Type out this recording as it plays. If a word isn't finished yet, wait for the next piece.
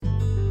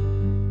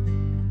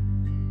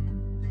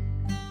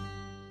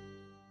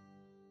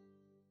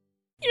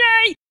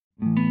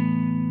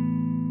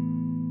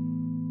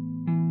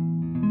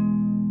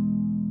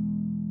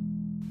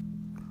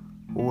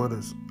What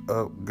is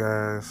up,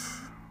 guys?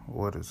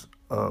 What is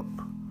up?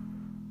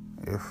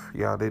 If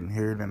y'all didn't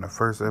hear it in the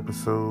first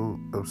episode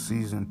of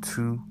season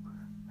 2,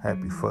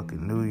 happy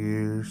fucking New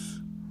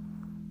Year's.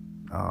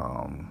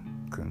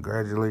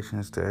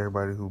 Congratulations to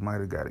everybody who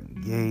might have got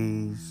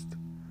engaged,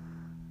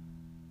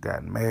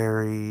 got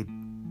married,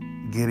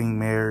 getting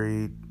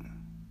married,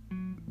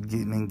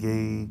 getting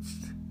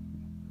engaged,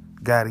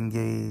 got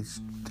engaged.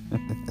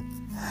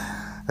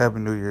 Happy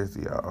New Year's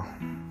to y'all.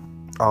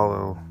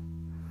 Although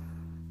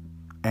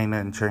ain't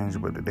nothing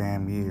changed but the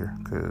damn year,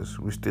 because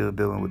we still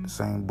dealing with the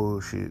same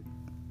bullshit,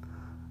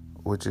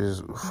 which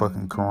is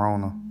fucking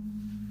Corona.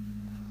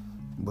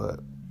 But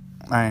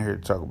I ain't here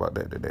to talk about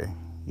that today.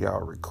 Y'all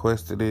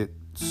requested it,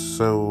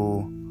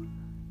 so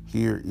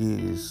here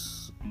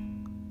is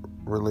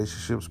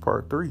Relationships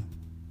Part 3.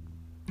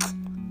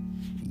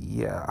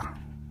 Yeah,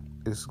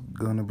 it's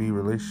gonna be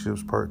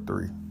Relationships Part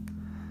 3.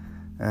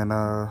 And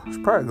it's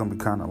probably gonna be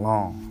kind of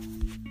long,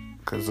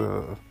 because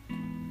I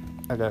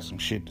got some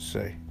shit to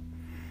say.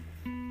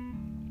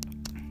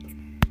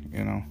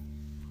 You know?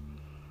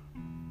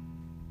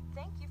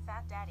 Thank you,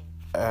 Fat Daddy.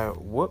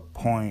 At what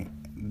point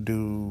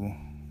do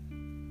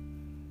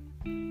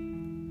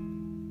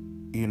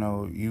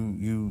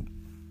you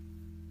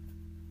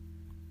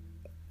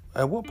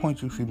at what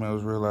point you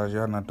females realize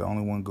y'all not the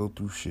only one go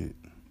through shit?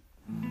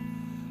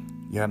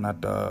 Y'all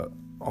not the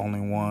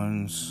only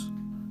ones,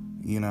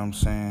 you know what I'm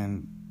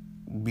saying,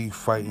 be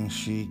fighting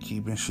shit,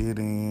 keeping shit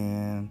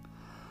in,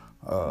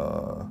 you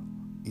know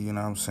what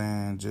I'm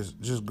saying,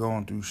 just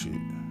going through shit.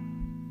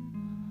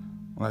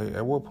 Like,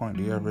 at what point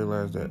do y'all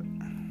realize that?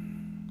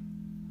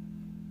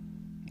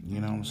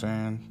 You know what I'm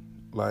saying?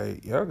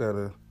 Like, y'all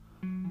gotta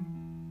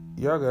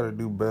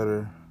do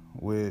better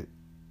with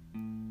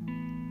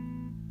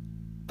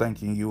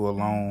thinking you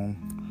alone.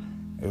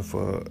 If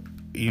you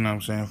know what I'm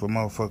saying, if a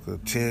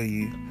motherfucker tell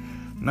you,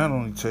 not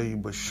only tell you,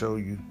 but show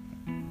you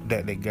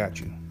that they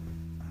got you.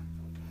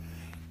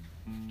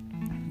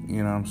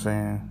 You know what I'm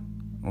saying?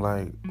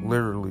 Like,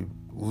 literally,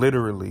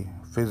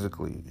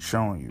 physically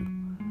showing you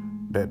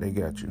that they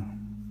got you.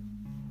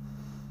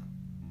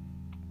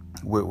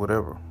 With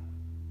whatever,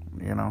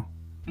 you know?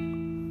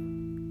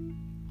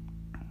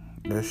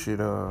 That shit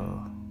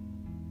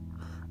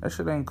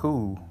ain't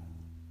cool.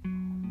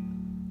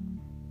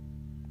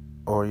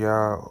 Or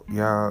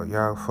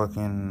y'all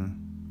fucking,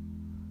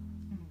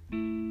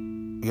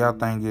 y'all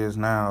think is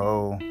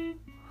now,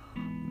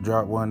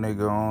 drop one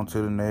nigga on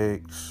to the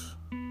next,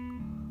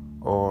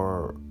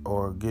 or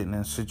getting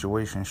in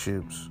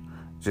situationships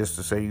just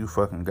to say you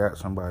fucking got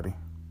somebody.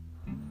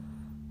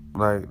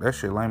 Like, that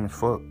shit lame as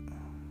fuck.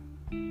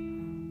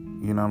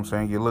 You know what I'm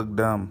saying? You look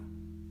dumb.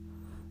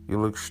 You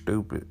look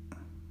stupid.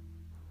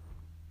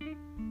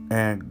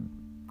 And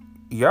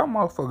y'all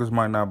motherfuckers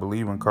might not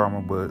believe in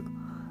karma, but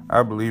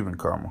I believe in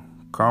karma.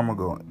 Karma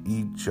gonna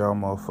eat y'all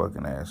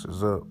motherfucking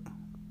asses up.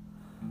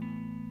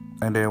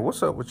 And then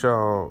what's up with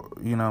y'all,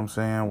 you know what I'm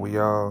saying, where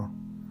y'all,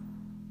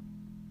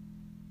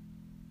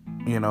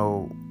 you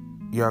know,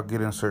 y'all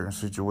get in certain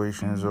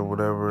situations or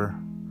whatever,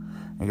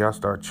 and y'all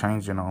start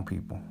changing on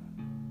people.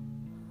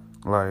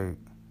 Like,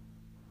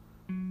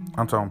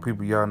 I'm talking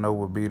people y'all know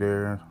would be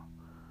there,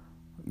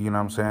 you know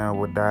what I'm saying,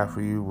 would die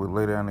for you, would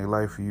lay down their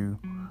life for you,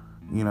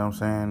 you know what I'm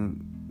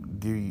saying,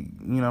 give you,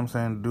 you know what I'm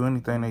saying, do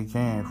anything they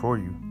can for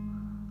you.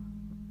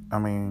 I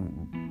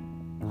mean,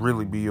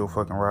 really be your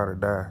fucking ride or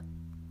die.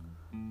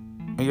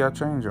 And y'all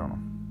change on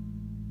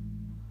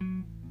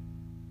them.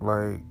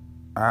 Like,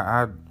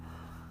 I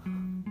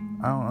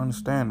don't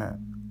understand that.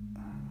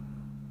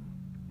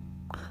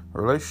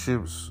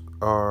 Relationships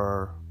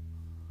are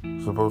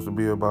supposed to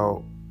be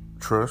about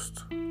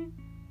trust,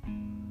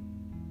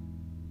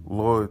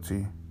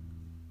 loyalty,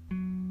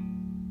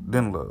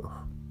 then love.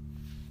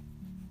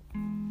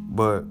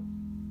 But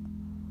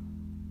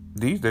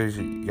these days,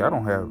 y'all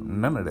don't have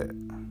none of that.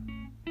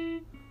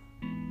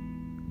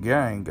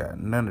 Y'all ain't got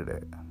none of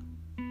that.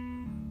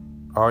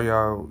 All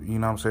y'all, you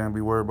know what I'm saying,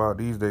 be worried about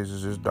these days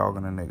is just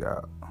dogging a nigga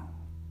out.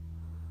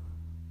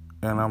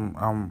 And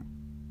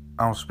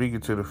I'm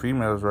speaking to the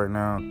females right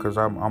now, because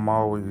I'm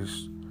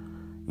always,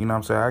 you know what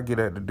I'm saying, I get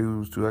at the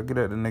dudes too, I get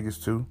at the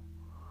niggas too.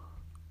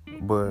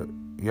 But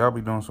y'all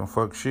be doing some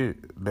fuck shit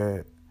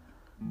that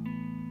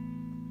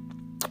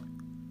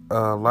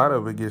a lot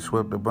of it gets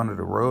swept up under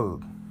the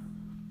rug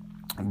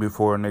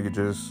before a nigga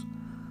just,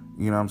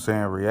 you know what I'm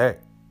saying,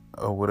 react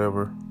or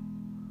whatever.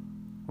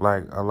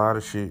 Like, a lot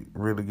of shit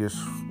really gets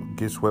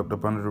swept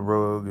up under the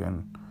rug,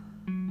 and,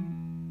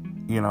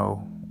 you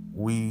know,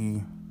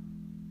 we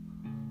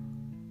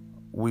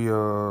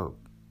ignore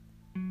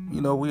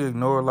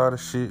a lot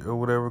of shit or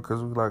whatever,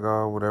 because we like,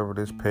 oh, whatever,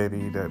 this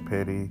petty, that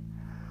petty,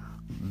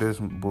 this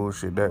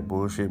bullshit, that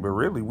bullshit. But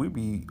really, we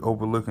be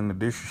overlooking the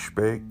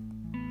disrespect,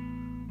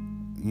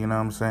 you know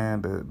what I'm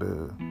saying,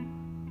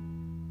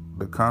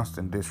 the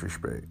constant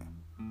disrespect.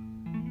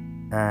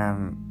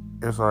 And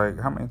it's like,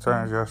 how many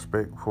times y'all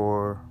expect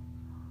for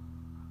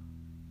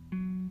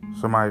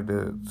somebody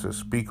to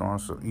speak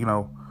on, you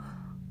know,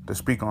 to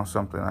speak on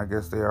something? I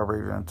guess they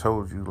already done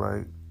told you,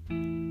 like,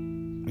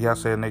 y'all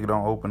say a nigga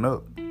don't open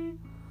up.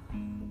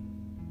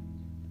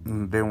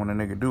 And then when a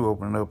nigga do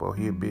open it up, oh,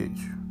 he a bitch,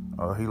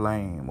 or he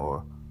lame,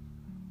 or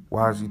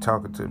why is he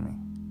talking to me?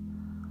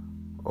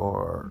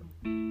 Or,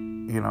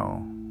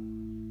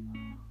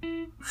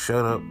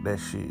 shut up, that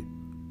shit.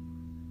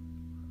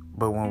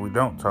 But when we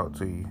don't talk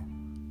to you,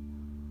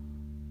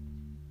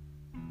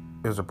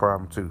 it's a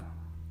problem too.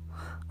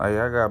 Like,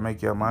 y'all gotta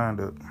make your mind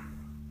up.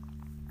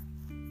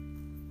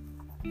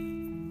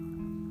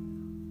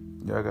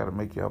 Y'all gotta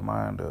make your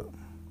mind up.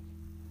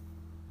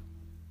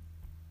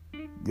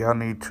 Y'all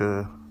need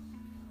to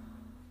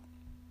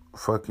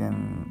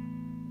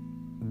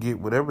fucking get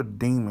whatever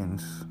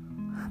demons.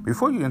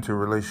 Before you enter a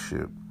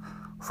relationship,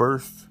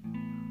 first,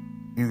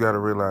 you gotta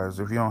realize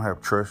if you don't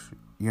have trust,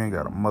 you ain't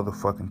got a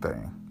motherfucking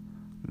thing.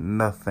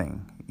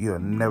 Nothing. You'll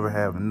never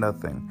have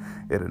nothing.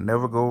 It'll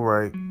never go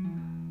right.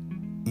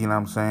 You know what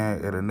I'm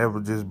saying? It'll never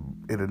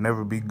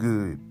be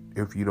good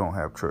if you don't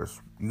have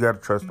trust. You gotta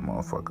trust the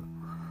motherfucker.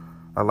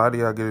 A lot of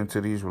y'all get into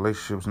these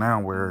relationships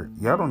now where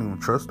y'all don't even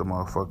trust the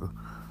motherfucker,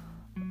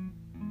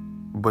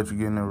 but you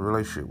get in a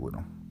relationship with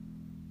them.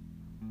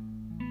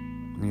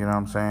 You know what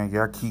I'm saying?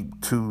 Y'all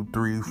keep 2,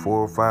 3,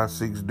 4, 5,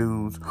 6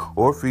 dudes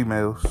or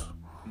females,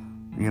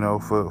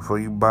 for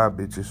you bi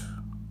bitches.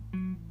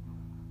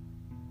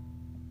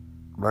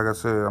 Like I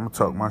said, I'm gonna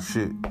talk my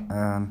shit,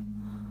 and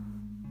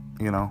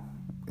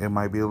it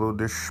might be a little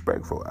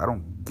disrespectful. I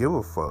don't give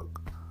a fuck.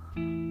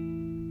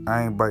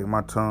 I ain't biting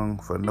my tongue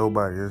for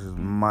nobody. This is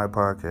my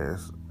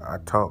podcast. I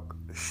talk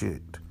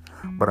shit,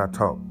 but I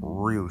talk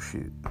real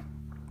shit.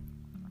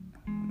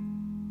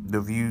 The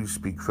views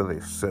speak for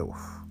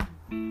themselves.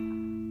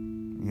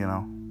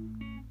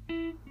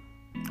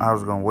 I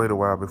was gonna wait a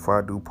while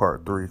before I do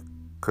part 3,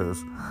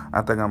 because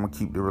I think I'm gonna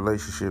keep the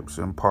relationships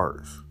in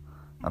parts.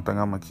 I think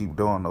I'm gonna keep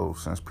doing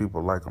those since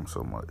people like them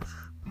so much.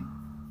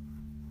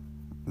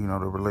 The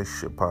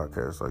relationship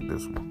podcasts like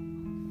this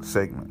one,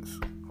 segments,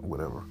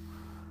 whatever.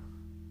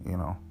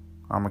 I'm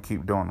gonna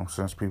keep doing them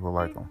since people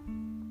like them.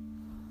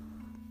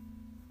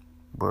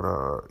 But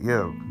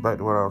back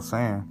to what I was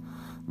saying.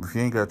 If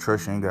you ain't got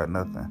trust, you ain't got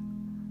nothing.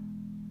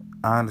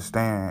 I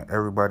understand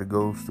everybody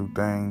goes through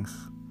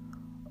things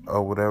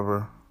or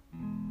whatever,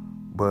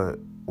 but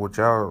what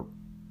y'all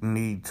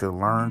need to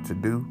learn to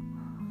do,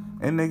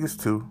 and niggas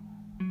too,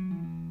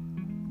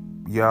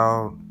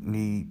 y'all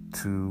need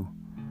to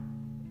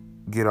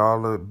get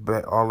all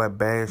that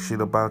bad shit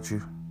about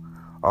you,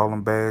 all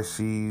them bad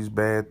seeds,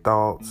 bad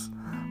thoughts,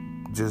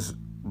 just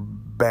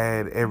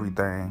bad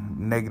everything,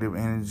 negative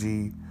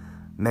energy,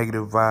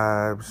 negative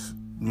vibes,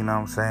 you know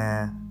what I'm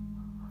saying,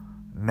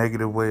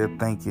 negative way of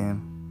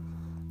thinking.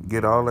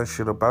 Get all that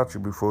shit about you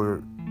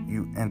before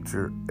you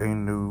enter a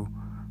new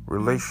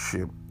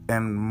relationship.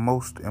 And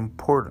most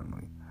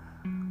importantly,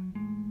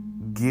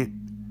 get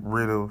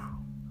rid of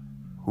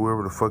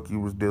whoever the fuck you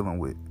was dealing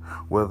with.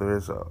 Whether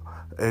it's a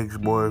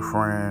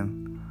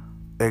ex-boyfriend,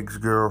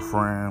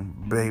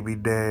 ex-girlfriend, baby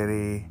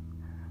daddy,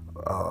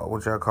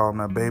 what y'all call them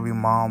now, baby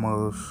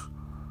mamas.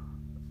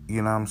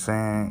 You know what I'm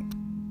saying?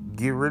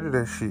 Get rid of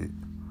that shit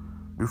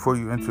before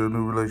you enter a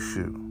new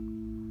relationship.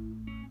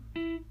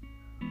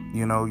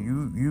 You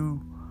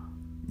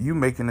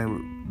making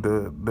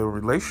the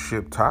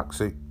relationship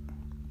toxic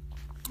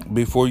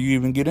before you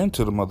even get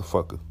into the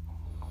motherfucker.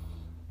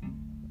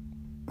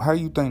 How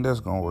you think that's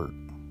gonna work?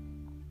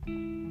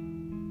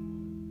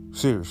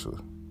 Seriously.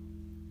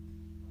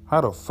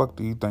 How the fuck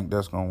do you think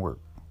that's gonna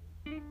work?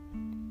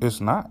 It's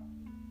not.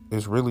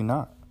 It's really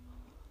not.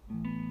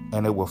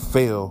 And it will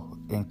fail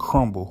and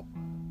crumble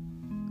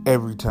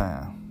every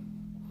time.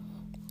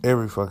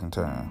 Every fucking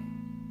time.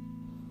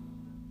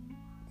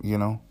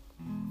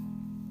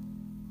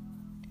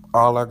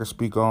 All I can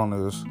speak on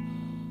is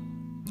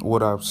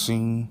what I've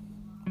seen,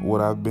 what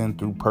I've been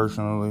through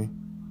personally,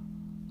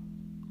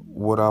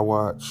 what I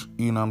watch,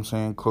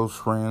 close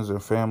friends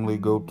and family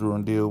go through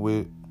and deal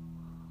with.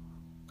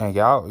 And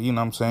y'all,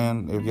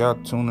 if y'all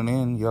tuning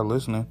in, y'all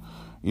listening,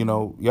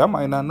 y'all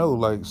might not know.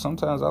 Like,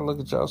 sometimes I look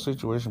at y'all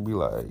situation and be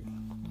like,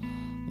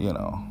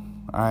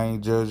 I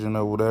ain't judging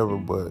or whatever,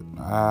 but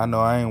I know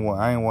I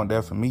ain't want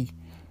that for me.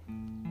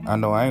 I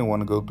know I ain't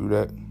want to go through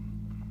that.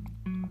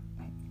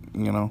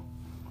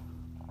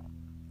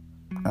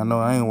 I know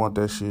I ain't want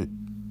that shit.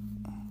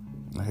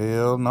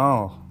 Hell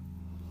no.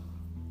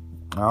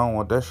 I don't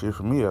want that shit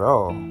for me at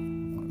all.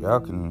 Y'all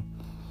can,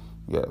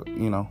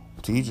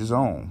 to each his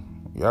own.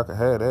 Y'all can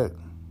have that.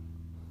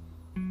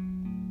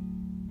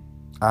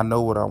 I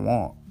know what I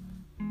want.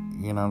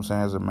 You know what I'm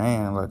saying? As a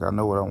man, like, I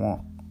know what I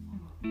want.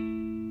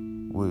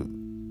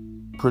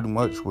 Pretty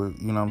much with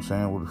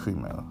a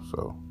female.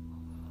 So,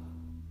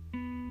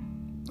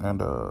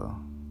 and,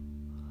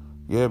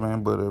 yeah,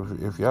 man, but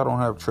if y'all don't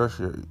have trust,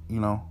 you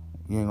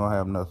ain't gonna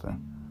have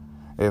nothing.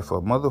 If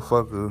a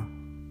motherfucker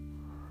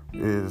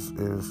is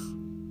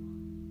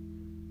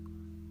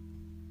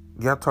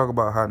y'all talk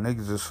about how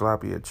niggas is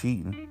sloppy at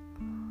cheating.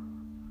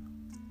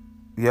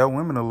 Yeah,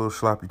 women are a little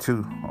sloppy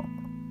too.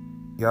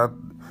 Y'all,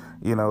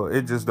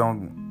 it just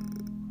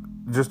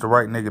the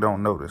right nigga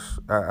don't notice.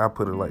 I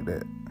put it like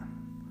that.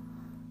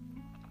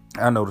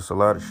 I notice a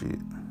lot of shit.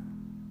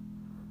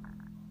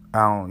 I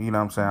don't, you know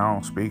what I'm saying, I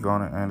don't speak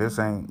on it. And this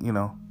ain't,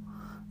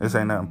 this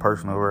ain't nothing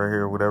personal right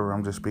here or whatever.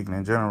 I'm just speaking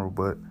in general.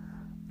 But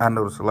I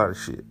notice a lot of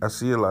shit. I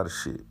see a lot of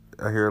shit.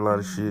 I hear a lot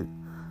of shit.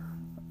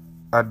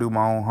 I do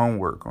my own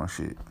homework on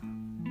shit.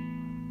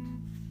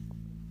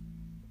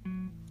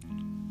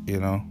 You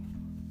know?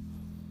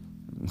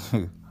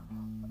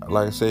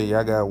 Like I said,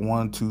 y'all got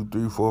 1, 2,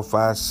 3, 4,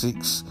 5,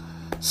 6,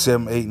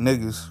 7, 8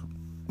 niggas.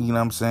 You know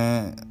what I'm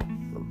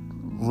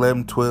saying?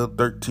 11, 12,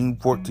 13,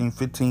 14,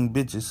 15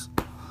 bitches.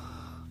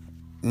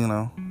 You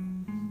know?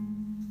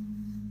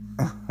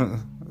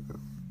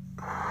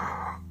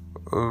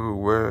 Oh,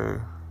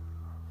 well.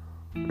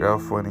 Y'all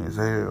funny as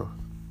hell.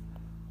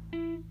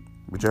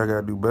 But y'all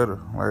gotta do better.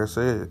 Like I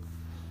said,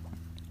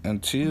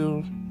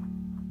 until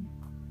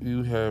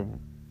you have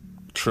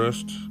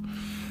trust,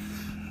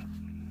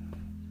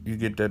 you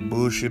get that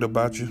bullshit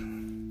about you,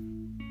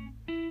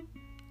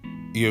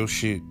 your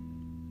shit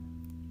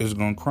is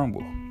gonna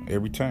crumble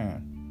every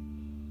time.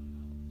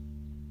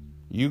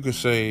 You could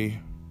say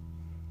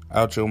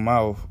out your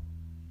mouth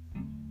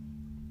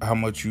how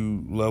much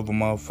you love a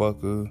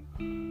motherfucker,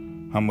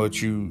 how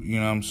much you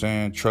know what I'm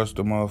saying, trust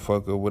a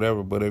motherfucker,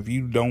 whatever. But if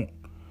you don't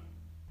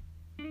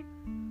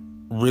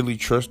really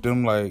trust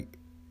them, like,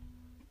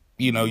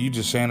 you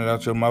just saying it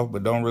out your mouth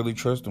but don't really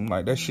trust them,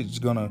 like, that shit's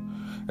gonna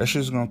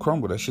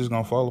crumble. That shit's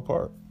gonna fall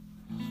apart.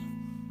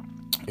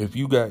 If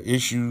you got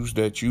issues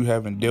that you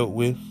haven't dealt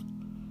with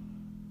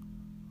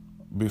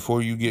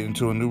before you get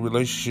into a new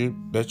relationship,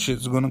 that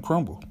shit's gonna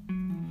crumble.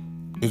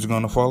 It's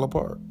gonna fall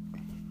apart.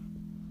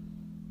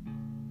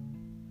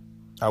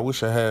 I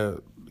wish I had,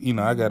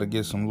 I gotta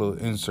get some little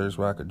inserts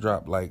where I could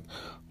drop like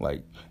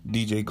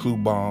DJ Clue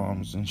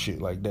bombs and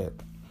shit like that.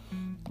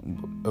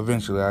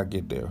 Eventually I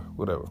get there,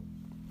 whatever.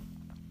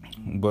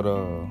 But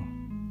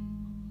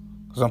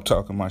cause I'm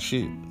talking my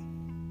shit.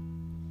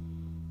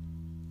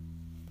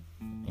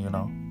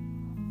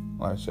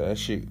 Like I said,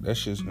 that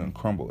shit's gonna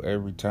crumble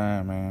every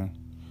time, man.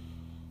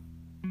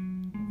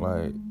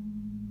 Like,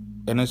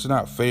 and it's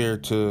not fair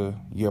to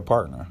your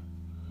partner.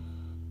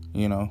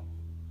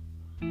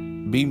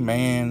 Be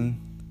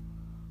man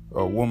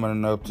or woman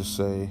enough to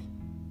say,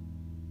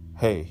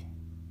 hey,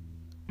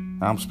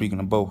 I'm speaking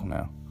to both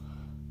now.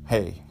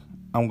 Hey,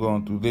 I'm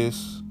going through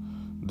this.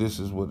 This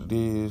is what it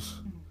is.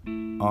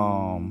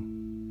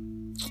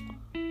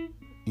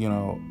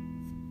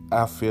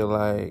 I feel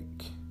like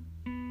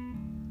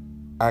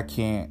I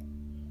can't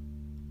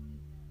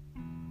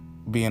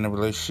be in a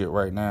relationship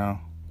right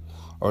now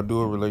or do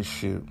a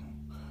relationship.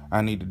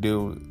 I need to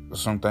deal with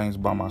some things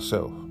by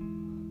myself.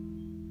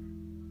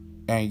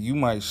 And you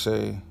might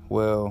say,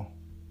 well,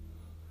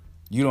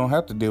 you don't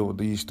have to deal with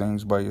these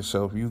things by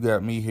yourself. You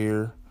got me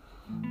here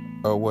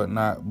or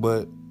whatnot.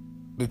 But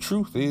the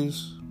truth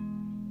is,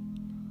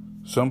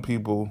 some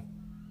people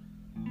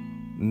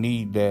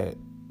need that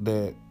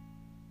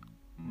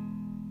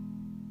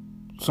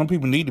some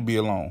people need to be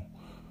alone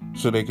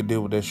so they can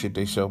deal with that shit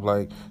themselves.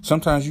 Like,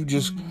 sometimes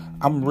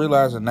I'm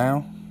realizing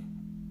now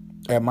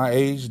at my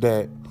age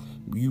that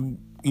you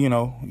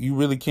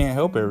really can't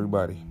help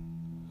everybody.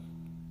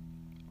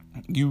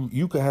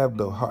 You could have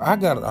I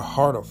got a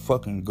heart of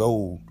fucking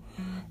gold.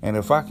 And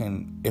if I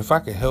can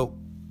help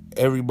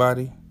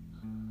everybody,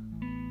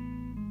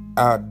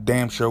 I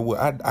damn sure would.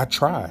 I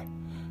try.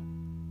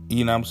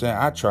 You know what I'm saying?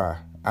 I try.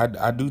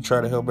 I do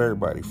try to help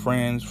everybody.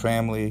 Friends,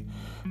 family,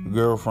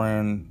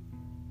 girlfriend,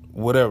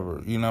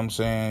 whatever. You know what I'm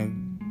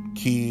saying?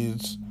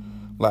 Kids.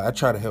 Like, I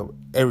try to help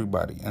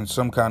everybody in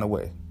some kind of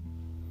way.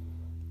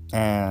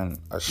 And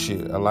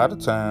a lot of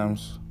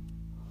times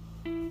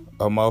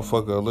a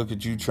motherfucker will look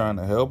at you trying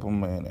to help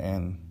them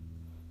and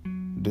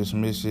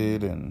dismiss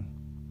it and,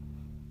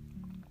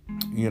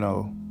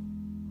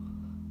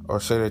 or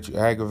say that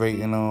you're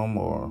aggravating them,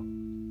 or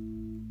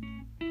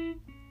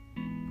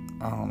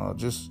I don't know,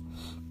 just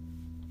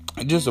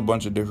a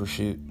bunch of different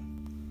shit.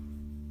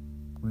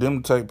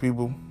 Them type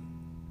people,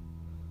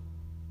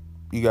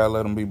 you gotta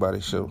let them be by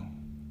themselves.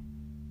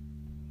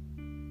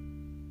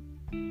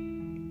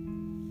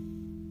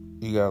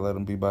 You gotta let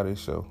them be by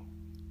themselves.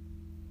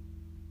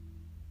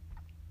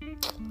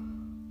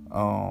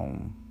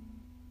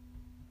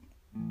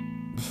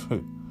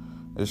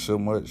 It's so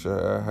much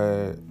I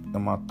had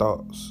in my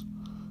thoughts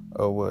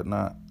or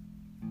whatnot.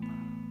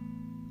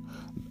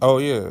 Oh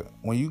yeah,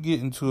 when you get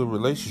into a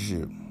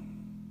relationship,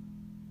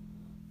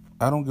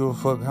 I don't give a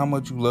fuck how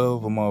much you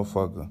love a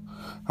motherfucker,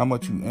 how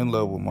much you in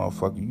love with a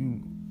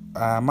motherfucker.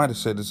 I might have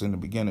said this in the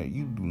beginning.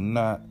 You do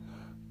not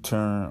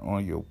turn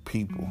on your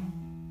people.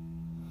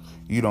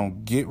 You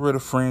don't get rid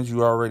of friends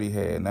you already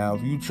had. Now,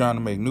 if you trying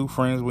to make new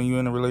friends when you're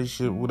in a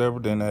relationship, whatever,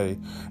 then hey,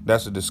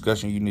 that's a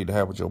discussion you need to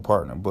have with your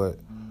partner. But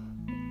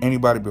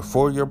anybody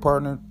before your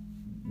partner,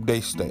 they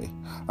stay.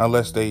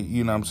 Unless they,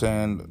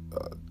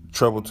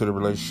 trouble to the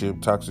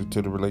relationship, toxic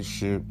to the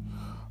relationship,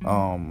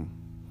 how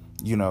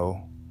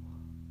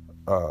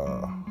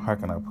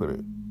can I put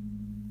it?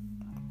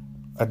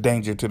 A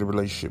danger to the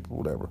relationship or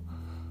whatever.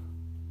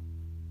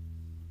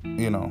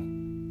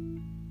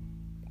 And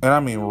I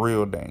mean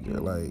real danger,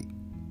 like,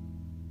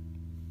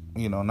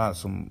 not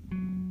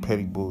some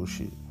petty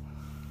bullshit.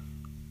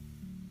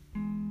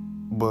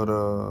 But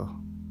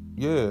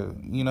yeah,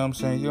 you know what I'm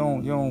saying? You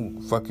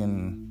don't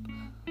fucking,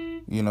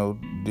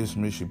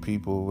 dismiss your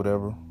people or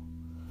whatever.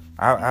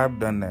 I've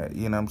done that,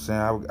 you know what I'm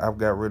saying? I've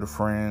got rid of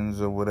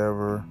friends or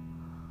whatever,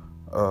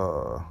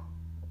 for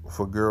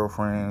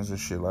girlfriends or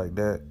shit like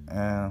that.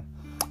 And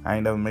I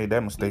ain't never made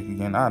that mistake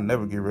again. I'll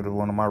never get rid of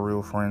one of my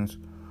real friends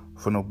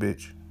for no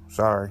bitch.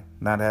 Sorry,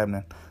 not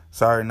happening.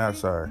 Sorry, not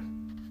sorry.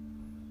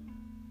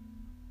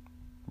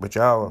 But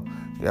y'all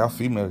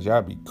females,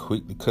 y'all be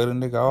quick to cut a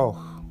nigga off.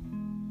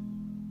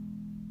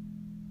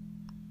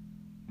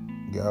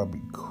 Y'all be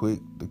quick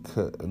to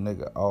cut a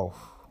nigga off.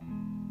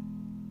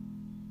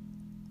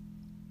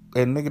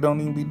 And nigga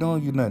don't even be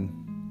doing you nothing.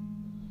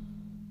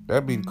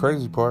 That be the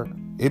crazy part.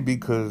 It be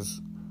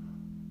because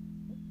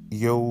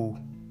your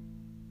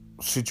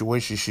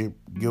situationship,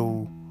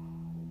 your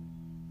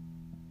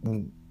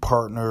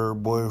partner,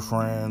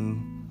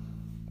 boyfriend,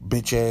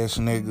 bitch ass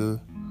nigga,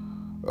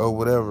 or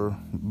whatever,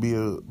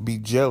 be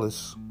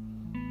jealous.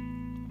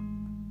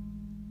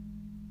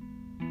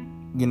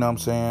 You know what I'm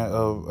saying,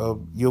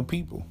 of your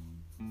people.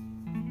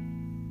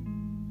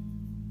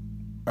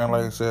 And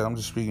like I said, I'm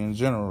just speaking in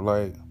general.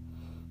 Like,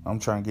 I'm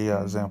trying to give y'all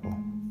an example.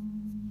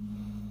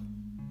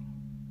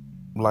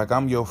 Like,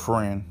 I'm your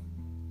friend.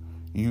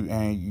 You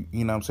know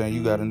what I'm saying?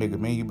 You got a nigga,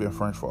 man, you been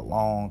friends for a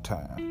long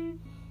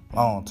time.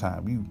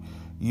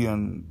 You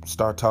done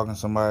start talking to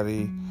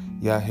somebody,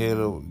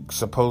 y'all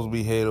supposed to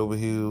be head over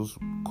heels,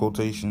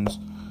 quotations,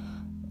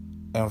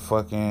 and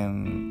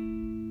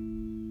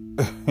fucking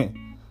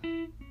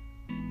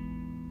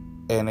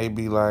and they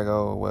be like,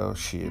 oh, well,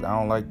 shit, I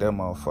don't like that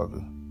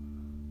motherfucker.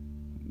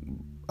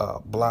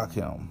 Block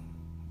him.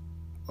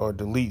 Or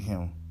delete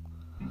him.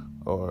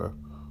 Or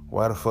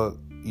why the fuck,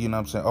 you know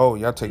what I'm saying? Oh,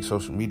 y'all take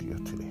social media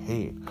to the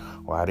head.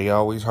 Why they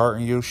always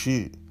hearting your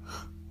shit?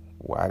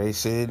 Why they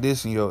said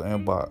this in your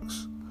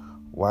inbox?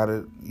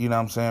 You know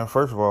what I'm saying?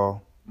 First of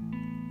all,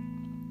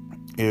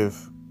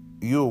 if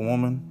you a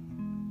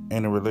woman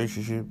in a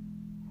relationship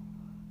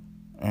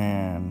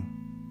and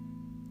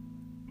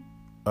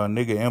a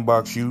nigga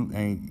inbox you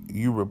and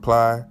you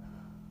reply,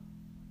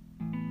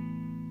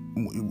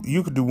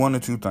 you could do one or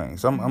two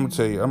things. I'm gonna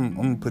tell you, I'm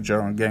gonna put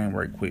y'all on game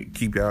right quick.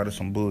 Keep y'all out of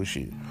some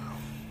bullshit.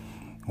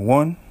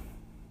 One,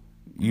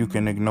 you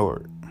can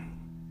ignore it.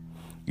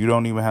 You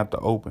don't even have to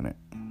open it.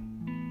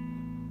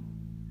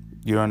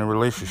 You're in a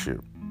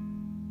relationship.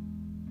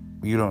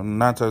 You don't,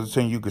 9 times out of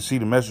 10, you can see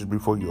the message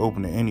before you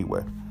open it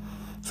anyway.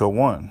 So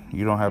 1,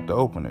 you don't have to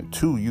open it.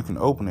 2, you can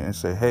open it and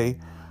say, hey.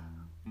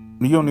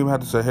 You don't even have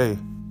to say, hey,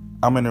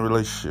 I'm in a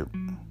relationship.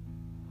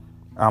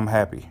 I'm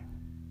happy.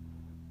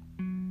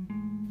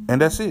 And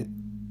that's it.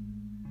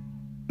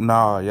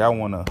 Nah, y'all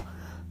wanna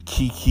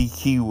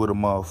key with a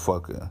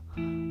motherfucker.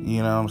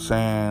 You know what I'm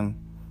saying?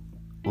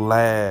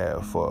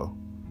 Laugh or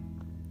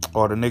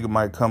the nigga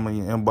might come in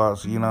your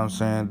inbox, you know what I'm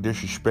saying,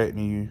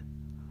 disrespecting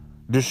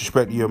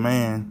your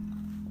man,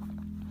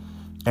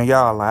 and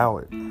y'all allow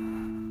it.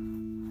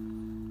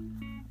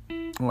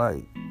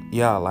 Like,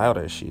 y'all allow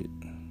that shit.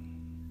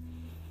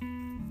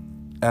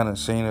 I done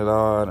seen it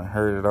all, I done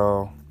heard it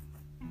all.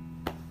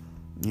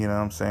 You know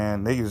what I'm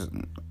saying?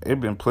 Niggas, it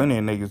been plenty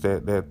of niggas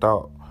that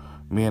thought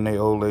me and they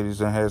old ladies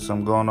done had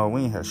something going on.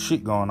 We ain't had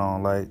shit going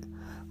on. Like,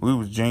 we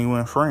was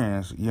genuine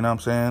friends. You know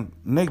what I'm saying?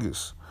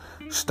 Niggas,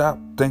 stop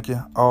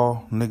thinking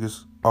all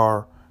niggas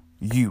are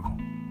you.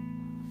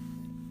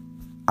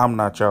 I'm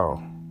not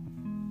y'all.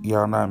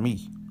 Y'all not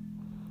me.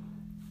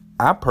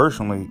 I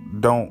personally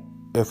don't.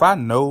 If I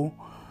know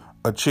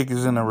a chick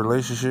is in a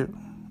relationship,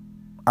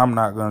 I'm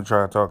not going to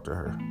try to talk to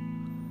her.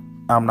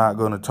 I'm not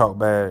going to talk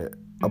bad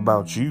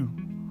about you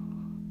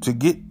to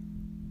get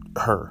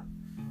her.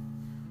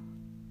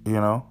 You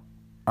know?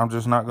 I'm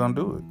just not going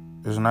to do it.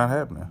 It's not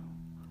happening.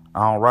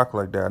 I don't rock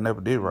like that. I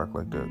never did rock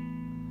like that.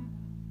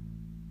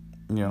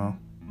 You know?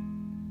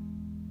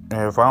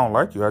 And if I don't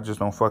like you, I just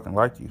don't fucking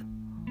like you.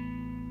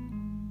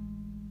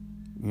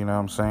 You know what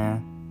I'm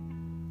saying?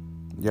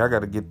 Y'all got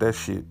to get that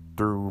shit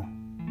through,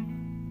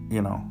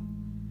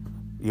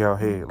 y'all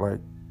head. Like,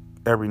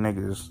 every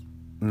nigga is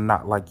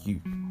not like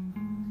you.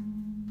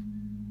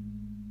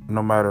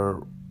 No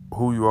matter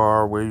who you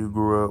are, where you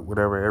grew up,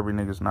 whatever, every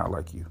nigga's not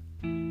like you.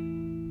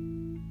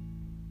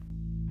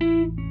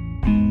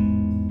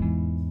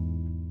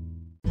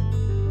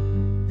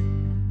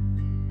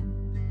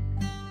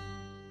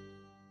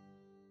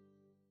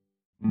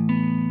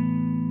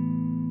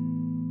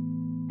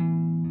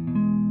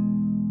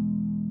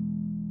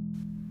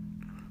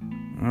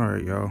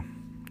 Alright, y'all.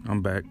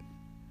 I'm back.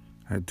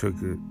 I took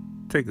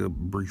take a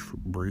brief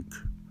break.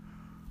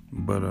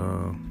 But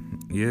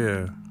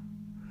yeah.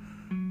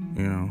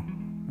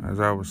 As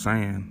I was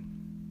saying,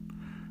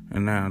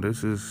 and now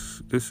this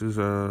is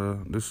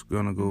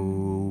gonna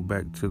go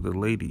back to the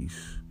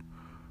ladies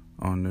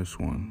on this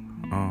one.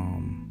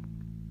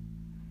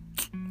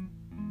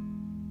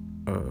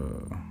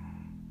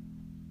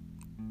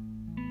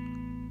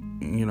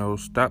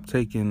 Stop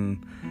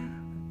taking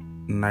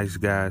nice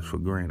guys for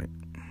granted.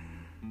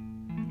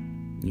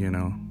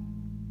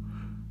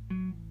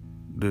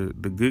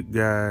 The good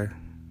guy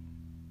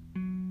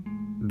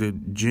the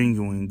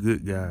genuine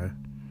good guy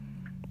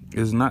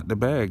is not the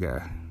bad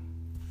guy.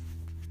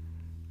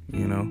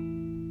 You know,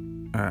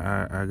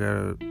 I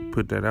gotta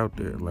put that out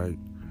there. Like,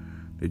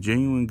 the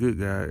genuine good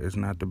guy is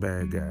not the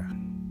bad guy.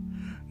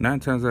 9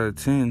 times out of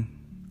 10,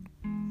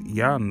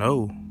 y'all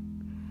know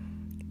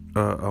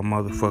a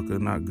motherfucker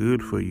not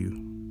good for you,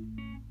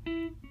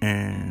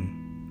 and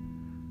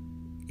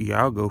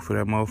y'all go for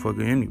that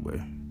motherfucker anyway.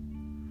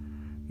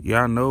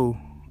 Y'all know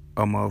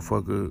a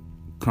motherfucker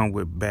come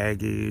with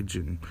baggage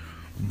and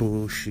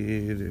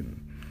bullshit and,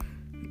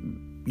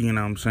 you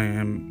know what I'm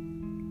saying,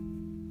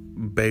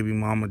 baby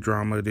mama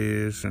drama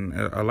this, and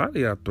a lot of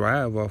y'all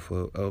thrive off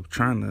of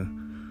trying to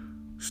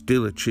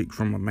steal a chick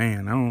from a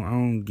man. I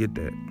don't get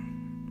that.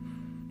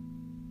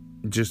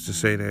 Just to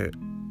say that,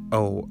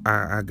 oh,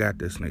 I got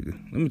this nigga.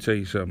 Let me tell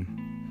you something.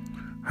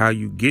 How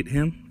you get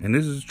him, and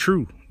this is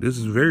true. This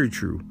is very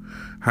true.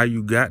 How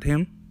you got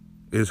him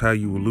is how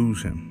you will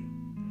lose him.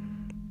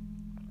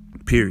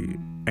 Period.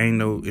 Ain't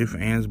no ifs,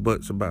 ands,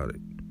 buts about it.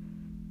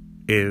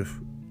 If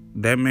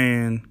that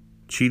man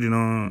cheated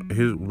on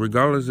his,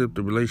 regardless if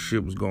the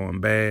relationship was going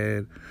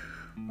bad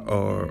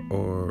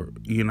or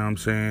you know what I'm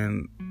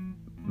saying,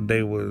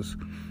 they was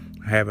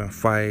having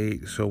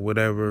fights or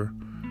whatever,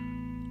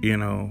 you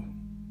know,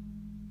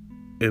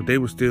 if they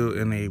were still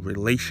in a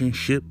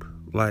relationship,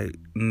 like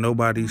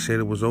nobody said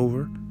it was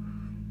over,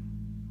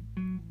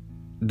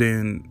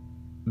 then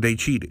they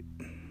cheated.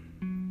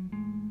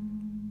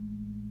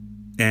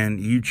 And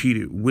you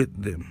cheated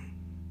with them.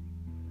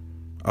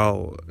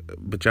 Oh,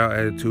 but y'all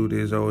attitude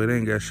is, oh, it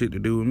ain't got shit to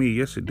do with me.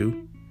 Yes, it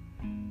do.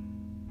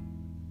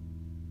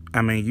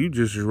 I mean, you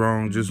just as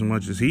wrong just as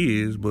much as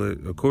he is, but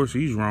of course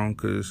he's wrong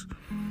because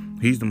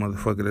he's the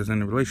motherfucker that's in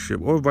the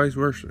relationship, or vice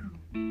versa.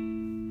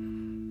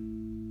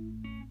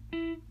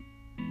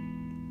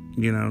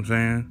 You know what I'm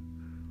saying?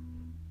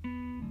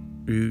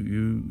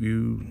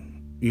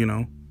 You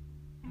know,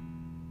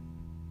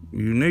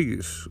 you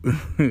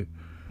niggas.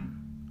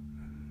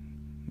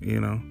 You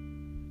know,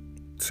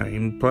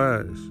 same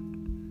applies.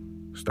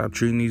 Stop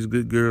treating these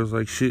good girls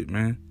like shit,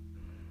 man.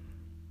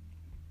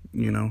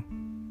 You know,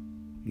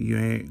 you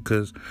ain't,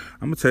 cause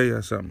I'm gonna tell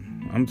y'all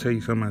something. I'm gonna tell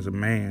you something as a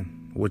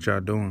man, what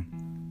y'all doing.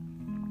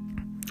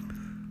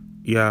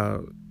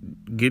 Y'all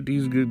get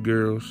these good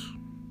girls,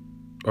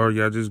 or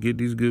y'all just get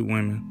these good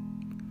women,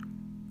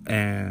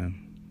 and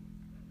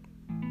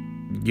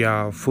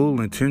y'all full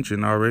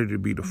intention already to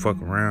be the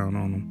fuck around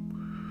on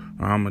them.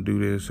 Or I'm gonna do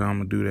this, or I'm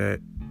gonna do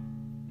that.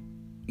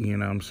 You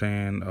know what I'm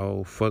saying?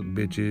 Oh, fuck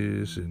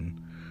bitches,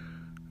 and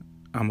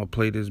I'm gonna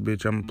play this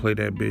bitch, I'm gonna play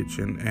that bitch.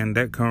 And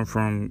that come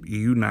from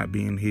you not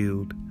being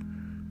healed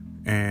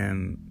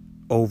and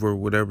over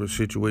whatever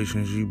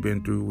situations you've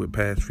been through with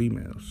past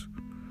females.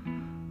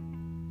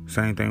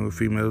 Same thing with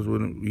females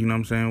with, you know what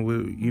I'm saying,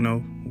 with, you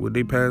know, with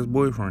their past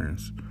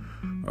boyfriends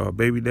or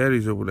baby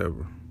daddies or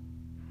whatever.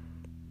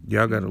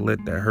 Y'all gotta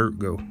let that hurt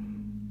go.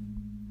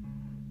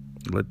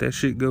 Let that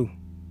shit go.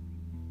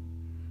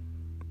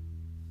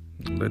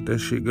 Let that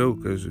shit go,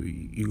 because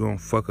you're going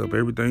to fuck up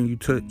everything you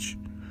touch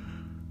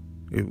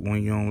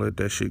when you don't let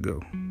that shit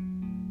go.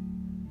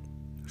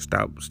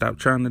 Stop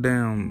trying to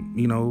damn,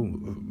 you know,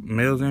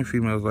 males and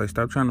females, like,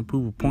 stop trying to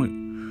prove a point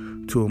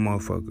to a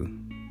motherfucker.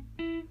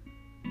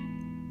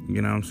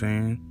 You know what I'm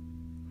saying?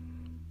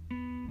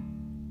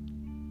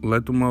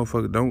 Let the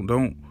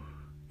motherfucker,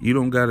 you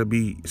don't got to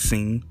be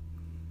seen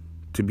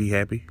to be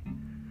happy.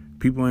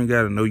 People ain't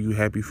got to know you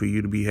happy for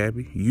you to be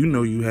happy. You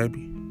know you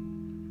happy.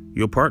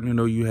 Your partner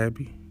know you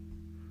happy.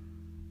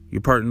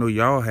 Your partner know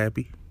y'all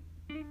happy.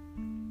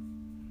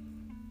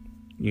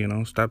 You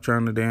know, stop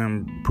trying to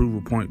damn prove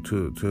a point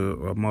to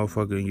a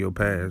motherfucker in your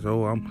past.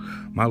 Oh,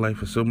 my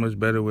life is so much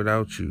better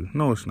without you.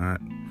 No, it's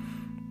not.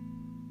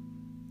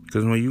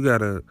 Because when you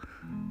gotta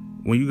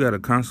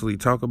constantly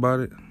talk about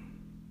it,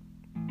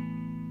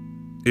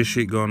 it's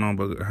shit going on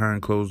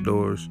behind closed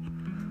doors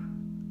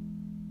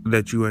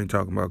that you ain't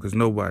talking about. Because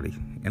nobody,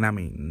 and I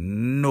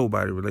mean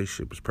nobody,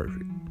 relationship is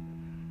perfect.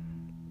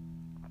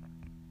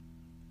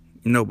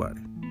 Nobody.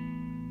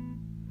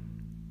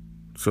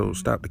 So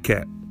stop the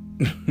cap.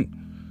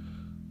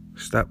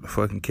 Stop the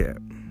fucking cap.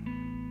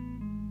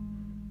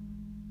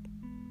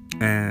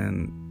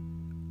 And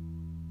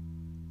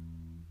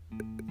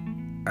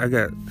I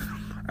got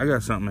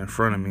something in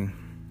front of me,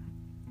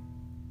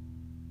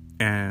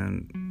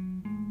 and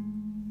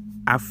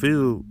I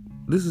feel,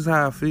 this is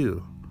how I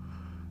feel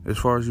as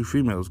far as you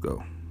females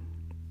go.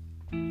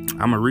 I'm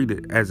gonna read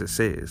it as it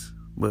says,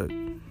 but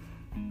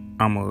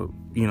I'm gonna,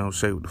 you know,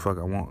 say what the fuck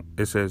I want.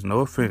 It says, no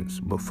offense,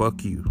 but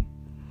fuck you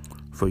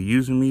for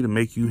using me to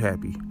make you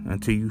happy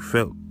until you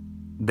felt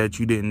that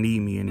you didn't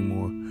need me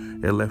anymore.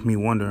 It left me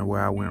wondering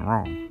where I went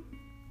wrong.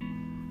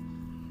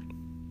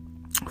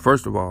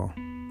 First of all,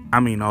 I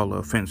mean all the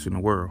offense in the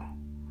world.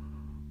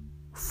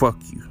 Fuck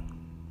you.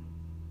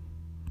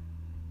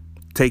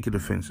 Take it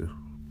offensive.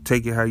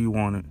 Take it how you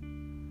want it.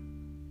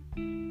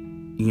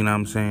 You know what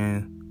I'm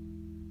saying?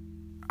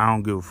 I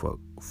don't give a fuck.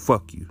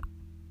 Fuck you.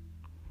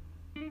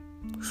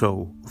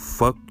 So,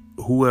 fuck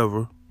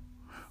whoever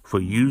for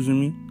using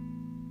me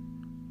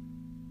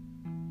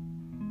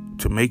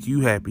to make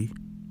you happy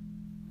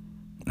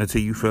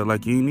until you felt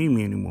like you didn't need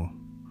me anymore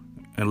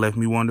and left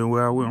me wondering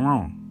where I went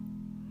wrong.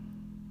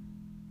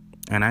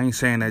 And I ain't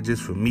saying that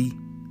just for me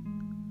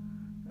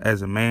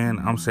as a man.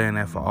 I'm saying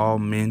that for all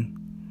men.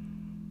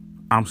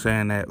 I'm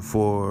saying that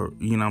for,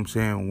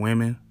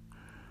 women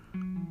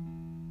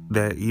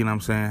that,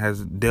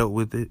 has dealt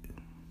with it.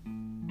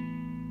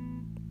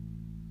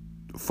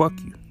 Fuck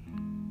you.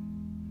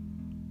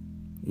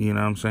 You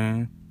know what I'm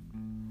saying?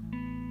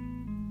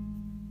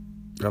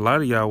 A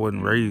lot of y'all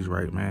wasn't raised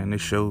right, man. It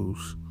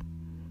shows.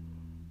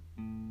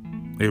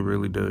 It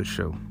really does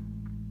show.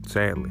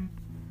 Sadly.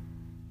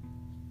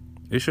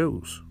 It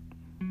shows.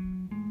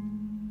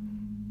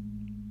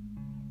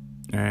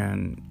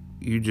 And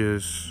you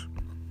just...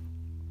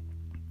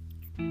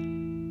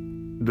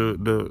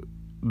 The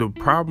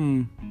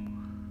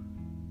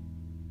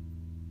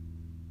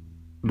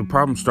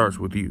problem starts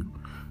with you.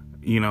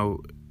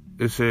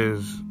 It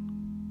says,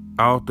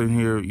 I often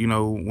hear,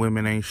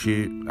 women ain't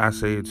shit. I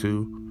say it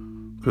too.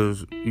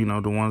 Because,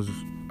 the ones,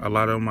 a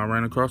lot of them I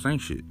ran across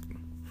ain't shit.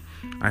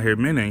 I hear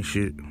men ain't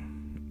shit.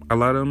 A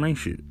lot of them ain't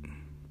shit.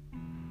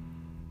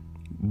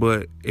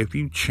 But if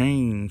you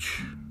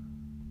change,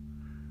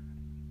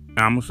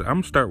 I'm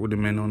gonna start with the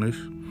men on this.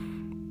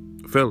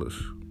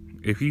 Fellas,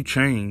 if you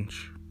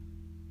change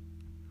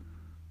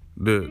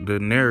the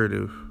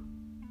narrative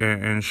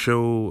and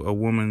show a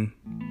woman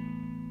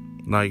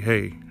like,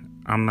 hey,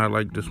 I'm not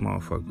like this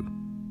motherfucker,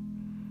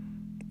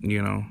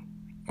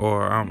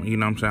 or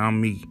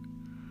I'm me.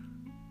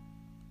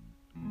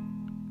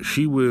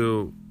 She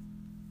will,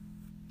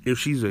 if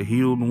she's a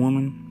healed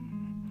woman,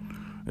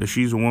 if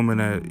she's a woman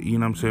that,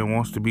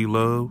 wants to be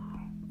loved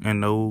and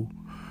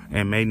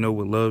may know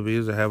what love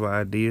is, or have an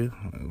idea,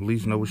 at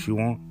least know what she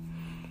wants,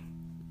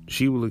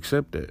 she will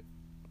accept that.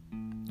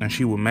 And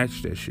she will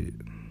match that shit.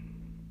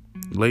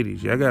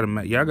 Ladies, y'all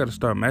gotta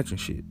start matching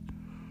shit.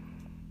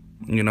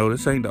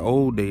 This ain't the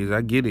old days.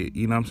 I get it.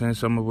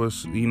 Some of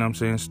us,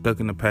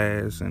 stuck in the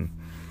past and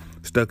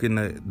stuck in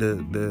the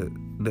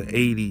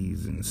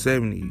 80s and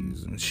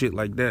 70s and shit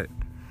like that.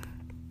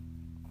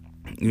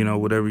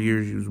 Whatever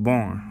years you was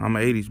born. I'm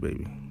an 80s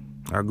baby.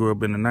 I grew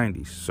up in the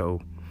 90s.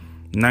 So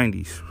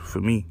 90s for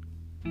me.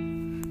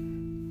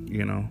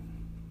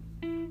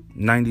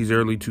 90s,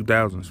 early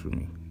 2000s for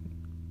me.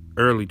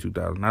 Early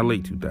 2000s, not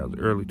late 2000s,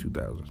 early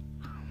 2000s.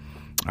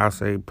 I'll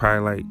say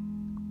probably like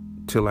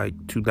till like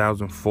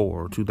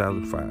 2004 or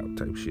 2005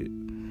 type shit.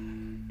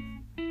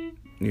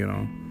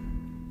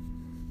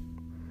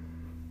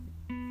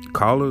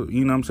 Call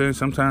it,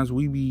 sometimes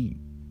we be,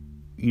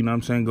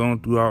 going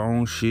through our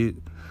own shit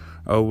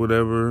or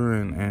whatever,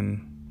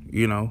 and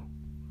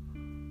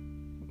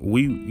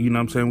we,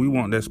 we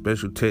want that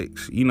special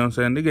text.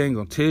 Nigga ain't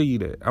gonna tell you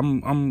that.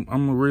 I'm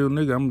a real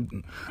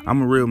nigga.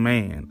 I'm a real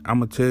man. I'm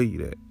gonna tell you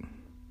that.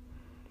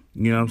 A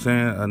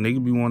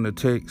nigga be wanting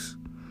to text,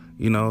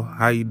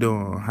 how you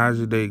doing? How's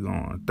your day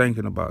going?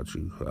 Thinking about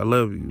you. I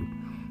love you.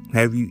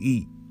 Have you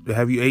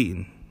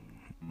eaten?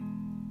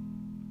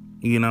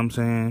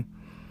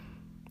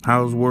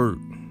 How's work?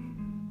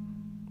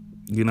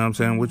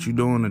 What you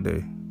doing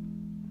today?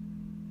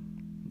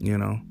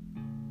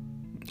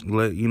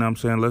 Let's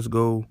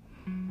go,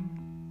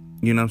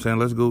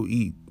 let's go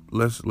eat.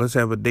 Let's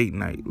have a date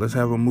night. Let's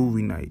have a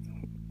movie night.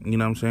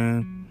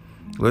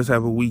 Let's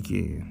have a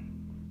weekend.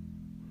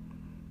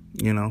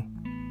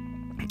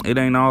 It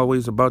ain't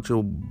always about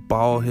your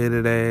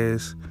bald-headed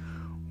ass,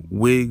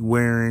 wig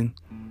wearing,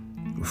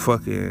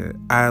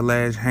 fucking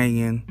eyelash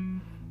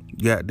hanging,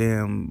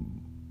 goddamn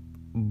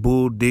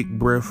bull dick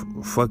breath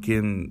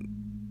fucking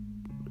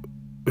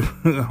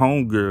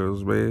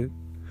homegirls, man.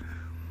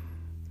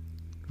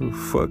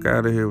 Fuck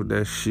out of here with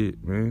that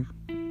shit, man.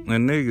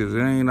 And niggas,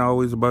 it ain't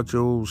always about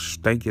your old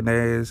stinking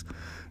ass,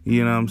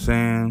 wearing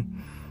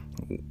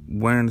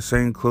the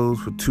same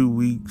clothes for 2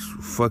 weeks,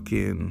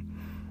 fucking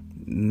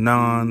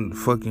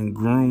non-fucking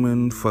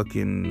grooming,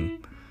 fucking,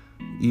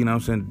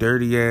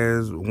 dirty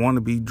ass,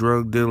 wannabe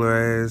drug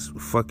dealer ass,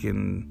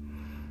 fucking...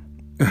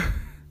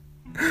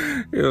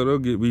 Yo,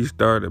 don't get me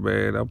started,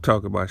 man. I'm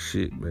talking about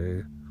shit,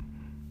 man.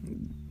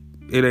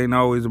 It ain't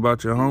always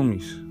about your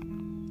homies.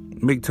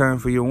 Make time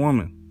for your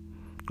woman.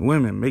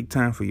 Women, make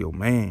time for your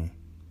man.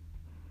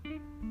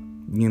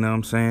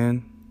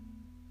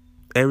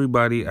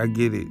 Everybody, I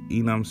get it.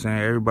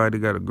 Everybody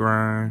got to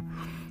grind.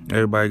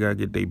 Everybody got to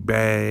get their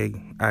bag.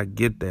 I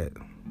get that.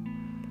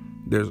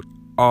 There's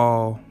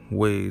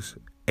always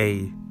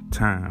a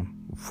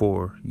time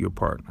for your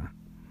partner.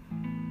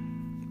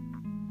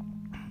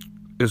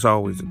 It's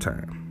always a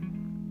time.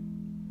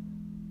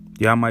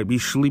 Y'all might be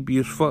sleepy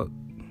as fuck.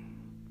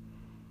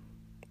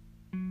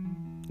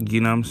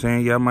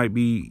 Y'all might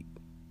be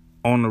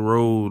on the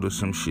road or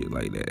some shit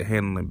like that,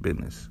 handling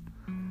business.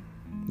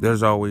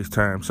 There's always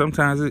time.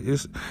 Sometimes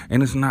it's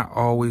not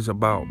always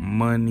about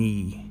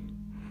money.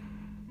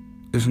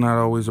 It's not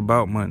always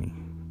about money.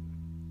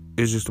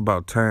 It's just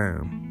about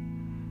time.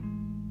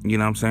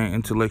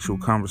 Intellectual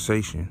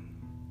conversation.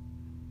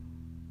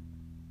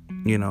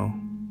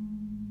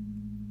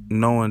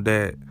 Knowing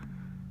that,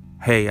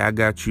 hey, I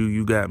got you,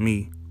 you got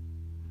me.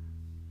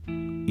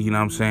 You know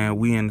what I'm saying?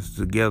 We in this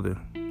together.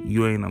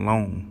 You ain't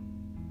alone.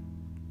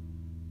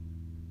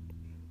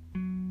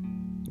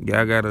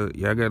 Y'all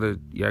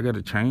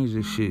gotta change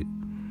this shit.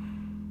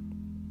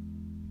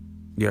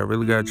 Y'all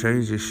really gotta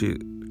change this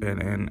shit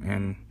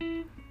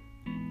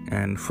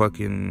and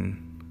fucking,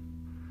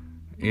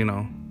 you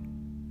know,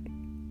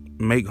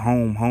 make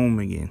home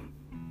again.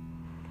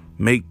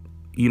 Make,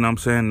 you know what I'm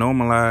saying,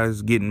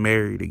 normalize getting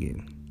married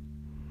again.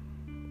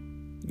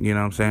 You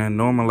know what I'm saying?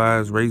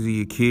 Normalize raising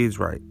your kids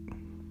right.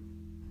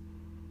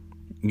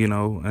 You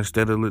know,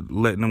 instead of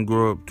letting them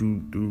grow up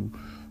through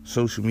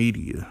social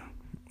media.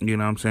 You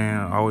know what I'm saying?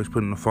 Always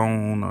putting the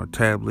phone or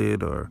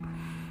tablet or,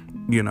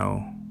 you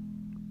know,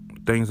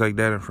 things like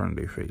that in front of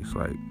their face.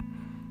 Like,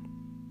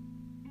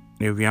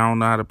 if y'all don't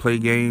know how to play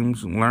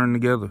games, learn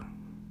together.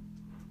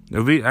 I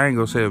ain't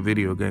gonna say a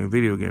video game.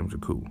 Video games are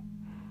cool.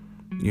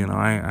 You know,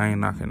 I ain't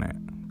knocking that.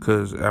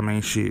 Because, I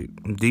mean, shit,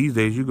 these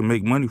days you can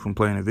make money from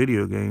playing a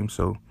video game.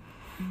 So,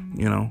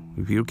 you know,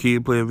 if your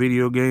kid play a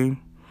video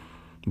game,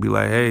 be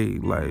like, hey,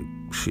 like,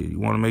 shit, you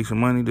want to make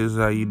some money? This is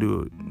how you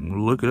do it.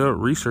 Look it up,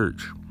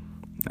 research.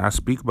 I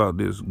speak about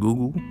this.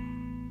 Google.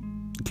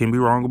 Can be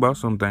wrong about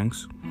some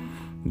things.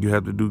 You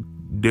have to do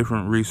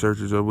different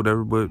researches or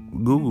whatever, but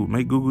Google.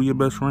 Make Google your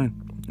best friend.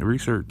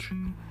 Research.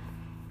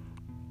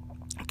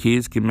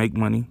 Kids can make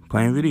money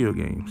playing video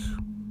games.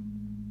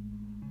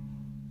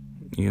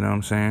 You know what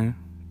I'm saying?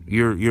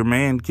 Your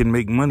man can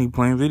make money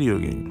playing video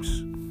games.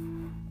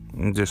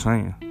 I'm just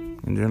saying,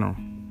 in general.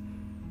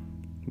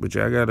 But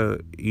y'all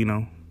gotta, you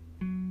know,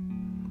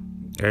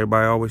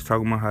 everybody always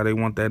talking about how they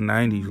want that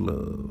 90s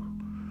love.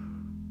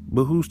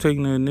 But who's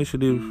taking the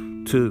initiative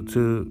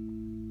to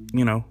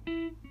you know,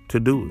 to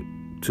do it,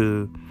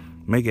 to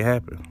make it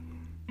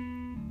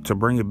happen, to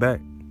bring it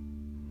back?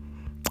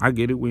 I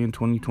get it. We're in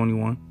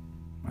 2021.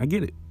 I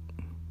get it.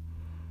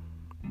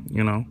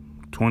 You know,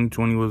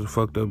 2020 was a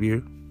fucked up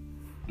year.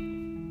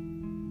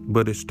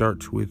 But it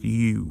starts with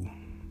you.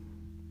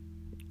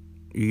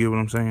 You get what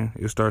I'm saying?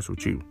 It starts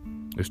with you.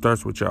 It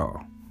starts with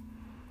y'all.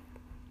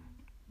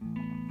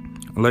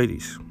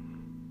 Ladies,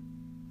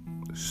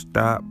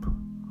 stop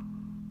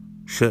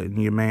shutting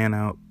your man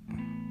out.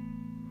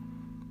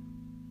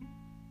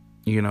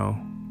 You know,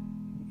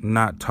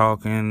 not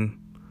talking.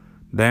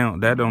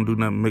 That don't do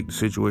nothing to make the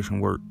situation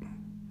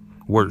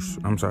worse.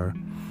 I'm sorry.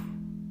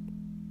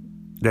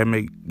 That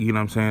make, you know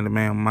what I'm saying, the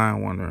man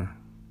mind wondering.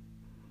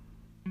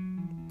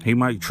 He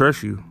might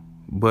trust you,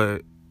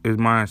 but his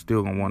mind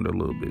still gonna wonder a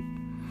little bit.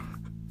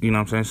 You know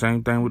what I'm saying?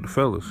 Same thing with the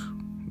fellas.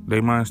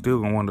 They mind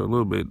still gonna wonder a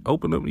little bit.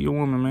 Open up to your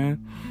woman,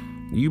 man.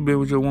 You been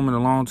with your woman a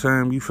long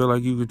time. You feel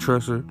like you could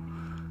trust her.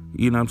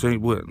 You know what I'm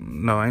saying? What?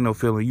 No, ain't no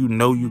feeling. You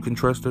know you can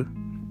trust her.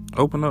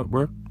 Open up,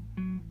 bro.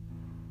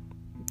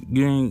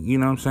 You ain't, you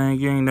know what I'm saying?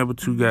 You ain't never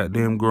too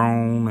goddamn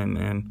grown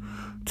and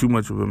too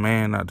much of a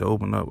man not to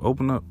open up.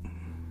 Open up.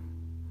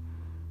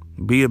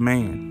 Be a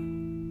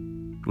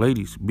man.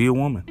 Ladies, be a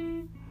woman.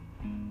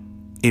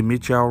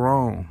 Admit y'all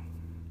wrong.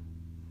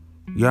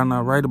 Y'all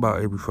not right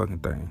about every fucking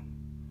thing.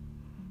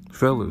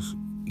 Fellas,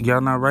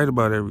 y'all not right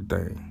about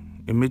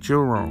everything. Admit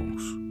your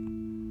wrongs.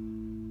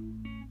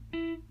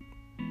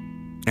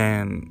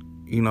 And,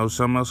 you know,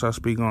 something else I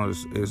speak on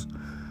is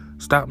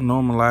stop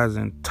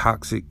normalizing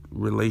toxic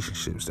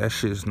relationships. That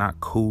shit's not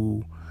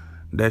cool.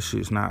 That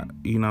shit's not,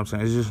 you know what I'm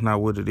saying? It's just not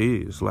what it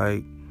is.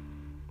 Like,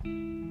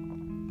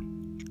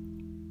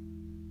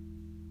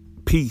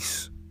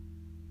 peace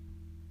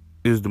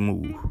is the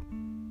move.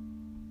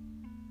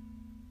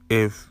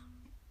 If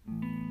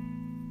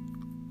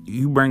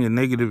you bring a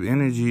negative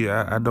energy,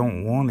 I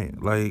don't want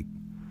it. Like,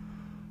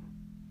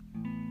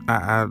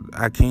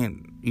 I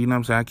can't, you know what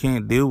I'm saying? I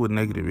can't deal with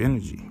negative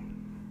energy.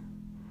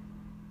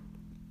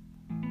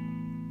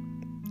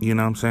 You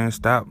know what I'm saying?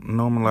 Stop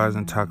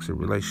normalizing toxic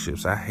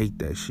relationships. I hate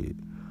that shit.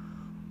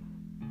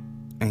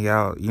 And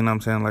y'all, you know what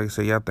I'm saying? Like I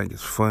said, y'all think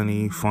it's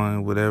funny,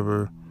 fun,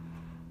 whatever.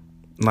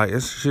 Like,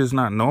 it's just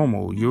not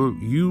normal. If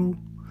you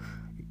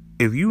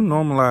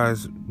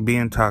normalize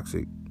being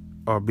toxic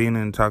or being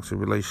in a toxic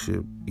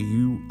relationship,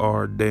 you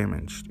are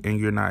damaged and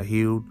you're not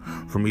healed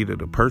from either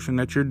the person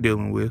that you're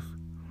dealing with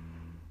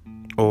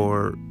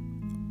or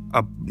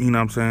you know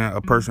what I'm saying,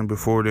 a person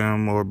before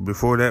them or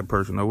before that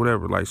person or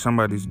whatever. Like,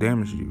 somebody's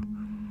damaged you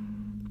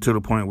to the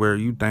point where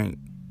you think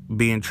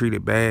being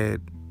treated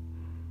bad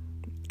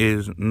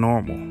is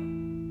normal.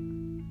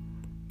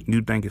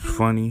 You think it's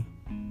funny.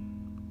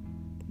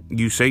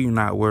 You say you're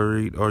not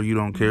worried or you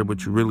don't care,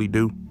 but you really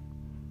do.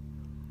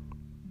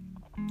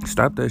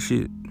 Stop that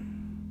shit.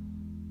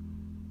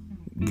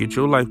 Get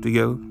your life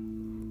together.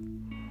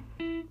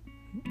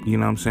 You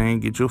know what I'm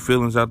saying? Get your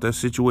feelings out that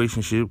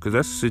situationship, because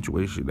that's a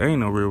situation. That ain't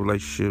no real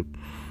relationship.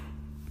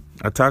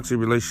 A toxic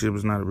relationship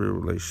is not a real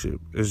relationship.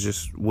 It's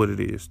just what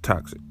it is.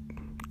 Toxic.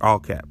 All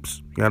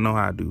caps. Y'all know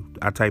how I do.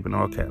 I type in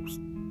all caps.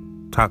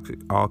 Toxic.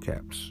 All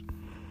caps.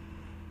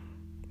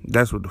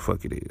 That's what the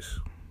fuck it is.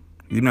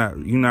 You're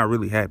not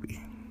really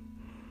happy.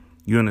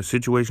 You're in a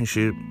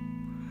situationship.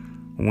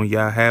 When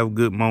y'all have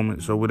good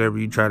moments or whatever,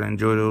 you try to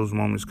enjoy those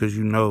moments because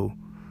you know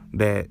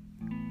that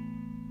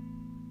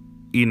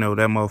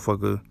that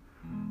motherfucker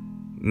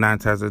 9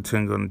 times out of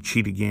 10 gonna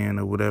cheat again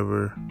or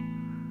whatever,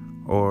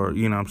 or, do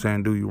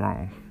you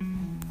wrong.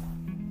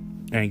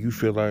 And you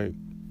feel like,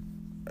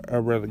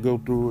 I'd rather go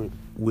through it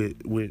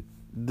with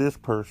this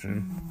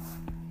person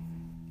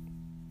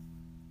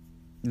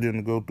than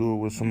to go through it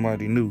with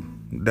somebody new.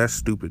 That's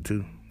stupid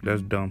too.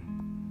 That's dumb.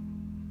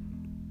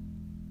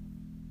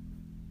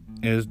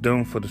 And it's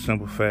dumb for the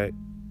simple fact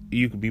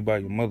you could be by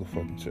your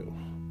motherfucking self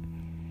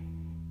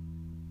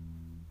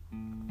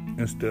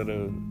instead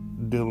of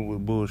dealing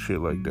with bullshit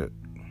like that.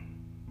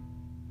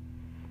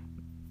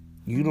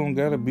 You don't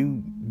gotta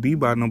be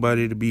by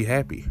nobody to be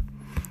happy.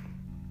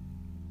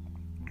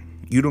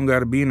 You don't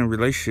gotta be in a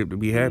relationship to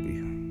be happy.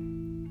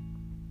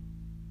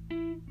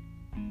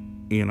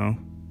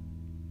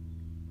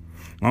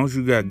 As long as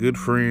you got good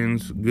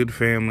friends, good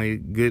family,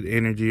 good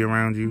energy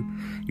around you,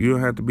 you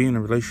don't have to be in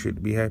a relationship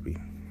to be happy.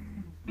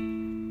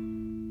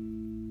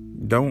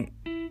 Don't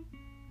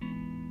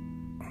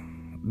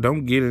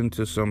get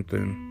into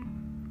something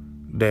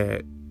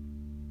that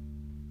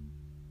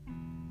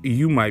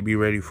you might be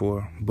ready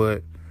for,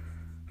 but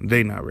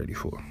they not ready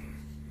for.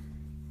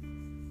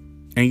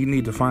 And you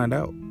need to find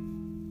out.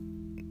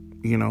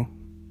 You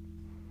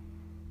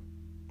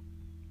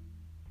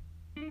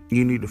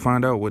need to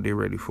find out what they're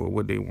ready for,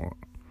 what they want.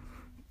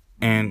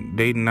 And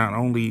they not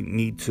only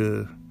need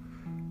to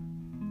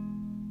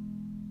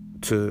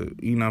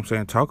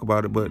talk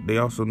about it, but they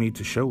also need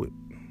to show it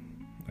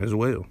as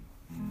well.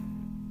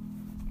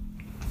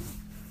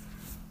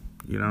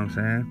 You know what I'm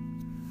saying?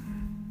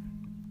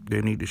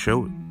 They need to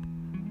show it.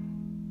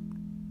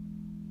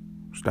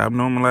 Stop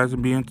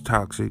normalizing being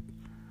toxic.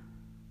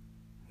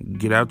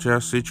 Get out y'all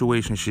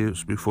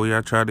situationships before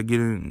y'all try to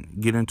get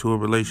into a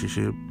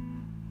relationship.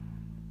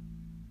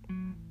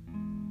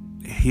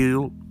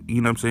 Heal,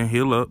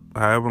 heal up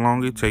however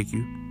long it take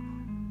you.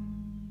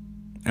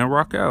 And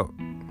rock out.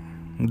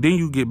 And then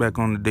you get back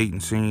on the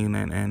dating scene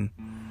and and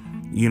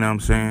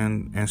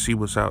see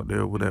what's out there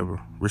or whatever.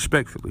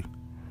 Respectfully.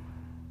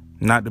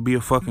 Not to be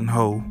a fucking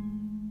hoe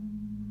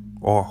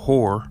or a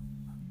whore.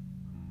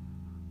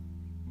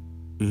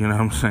 You know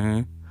what I'm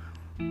saying?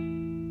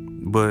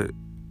 But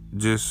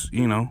just,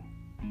 seeing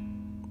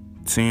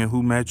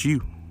who match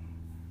you.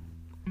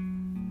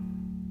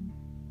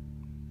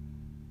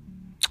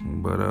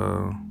 But,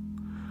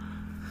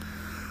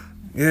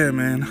 yeah,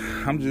 man,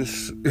 I'm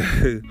just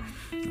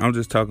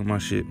talking my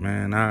shit,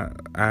 man. I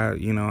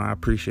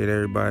appreciate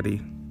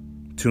everybody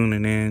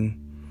tuning in.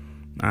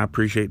 I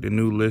appreciate the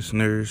new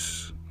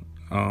listeners.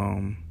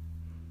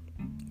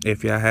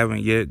 If y'all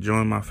haven't yet,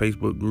 join my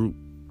Facebook group,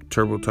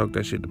 Turbo Talk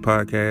That Shit, the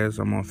podcast.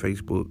 I'm on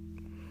Facebook.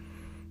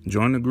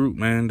 Join the group,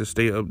 man, to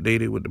stay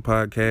updated with the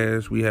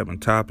podcast. We having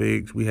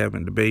topics. We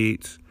having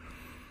debates.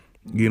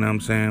 You know what I'm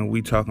saying?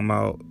 We talking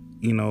about,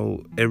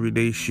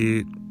 everyday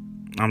shit.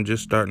 I'm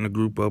just starting the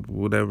group up or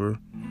whatever.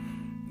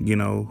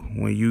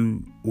 When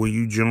you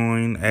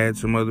join, add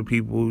some other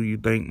people you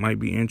think might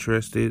be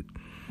interested.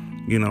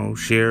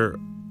 Share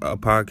a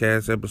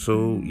podcast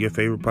episode, your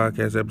favorite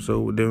podcast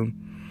episode with them.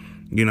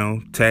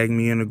 Tag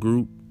me in the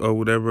group or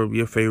whatever of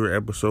your favorite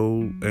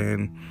episode,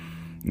 and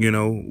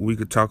we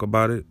could talk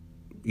about it.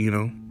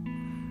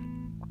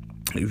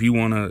 If you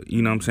want to,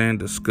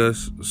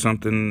 discuss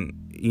something,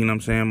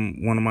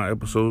 one of my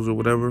episodes or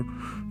whatever,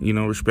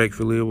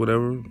 respectfully or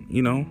whatever,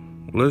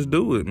 let's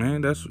do it,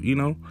 man. That's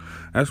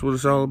what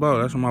it's all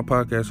about. That's what my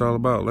podcast is all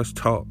about. Let's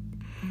talk.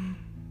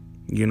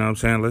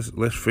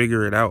 Let's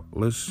figure it out.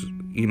 Let's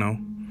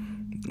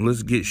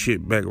get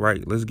shit back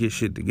right. Let's get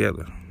shit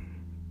together.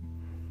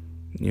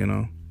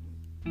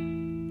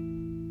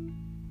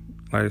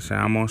 Like I said,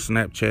 I'm on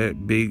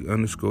Snapchat,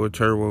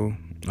 big_turbo.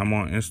 I'm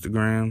on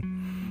Instagram,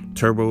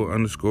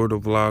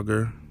 turbo_the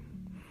vlogger.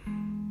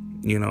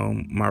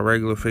 My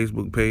regular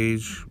Facebook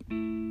page,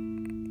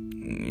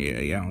 yeah,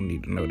 y'all don't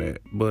need to know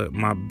that. But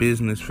my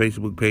business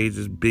Facebook page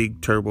is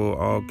Big Turbo,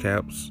 all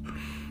caps,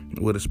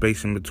 with a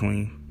space in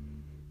between.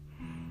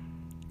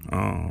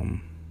 I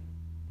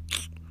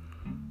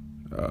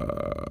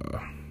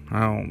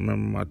don't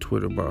remember my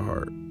Twitter by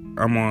heart.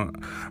 I'm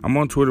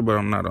on Twitter, but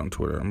I'm not on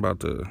Twitter. I'm about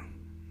to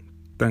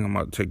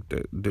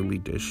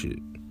delete that shit.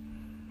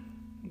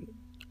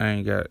 I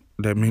ain't got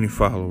that many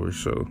followers,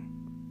 so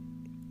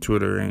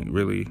Twitter ain't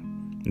really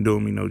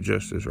doing me no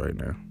justice right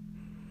now.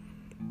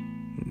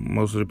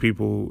 Most of the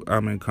people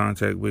I'm in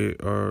contact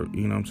with are,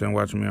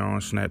 watching me on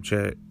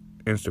Snapchat,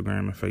 Instagram,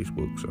 and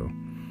Facebook, so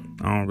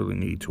I don't really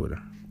need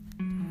Twitter.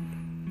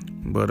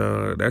 But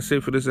that's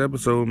it for this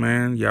episode,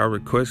 man. Y'all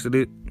requested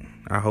it.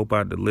 I hope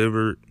I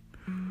delivered.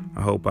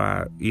 I hope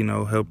I,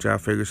 helped y'all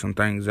figure some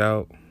things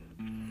out.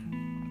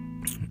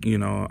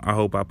 I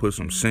hope I put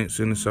some sense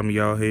into some of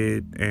y'all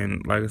head.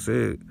 And like I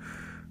said,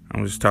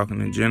 I'm just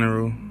talking in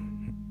general.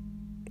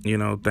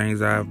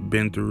 Things I've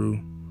been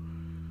through.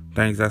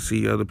 Things I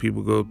see other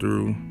people go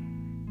through.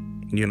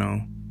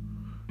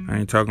 I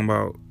ain't talking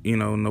about,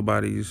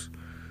 nobody's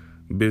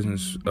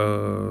business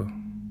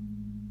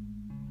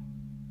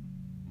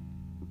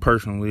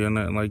personally or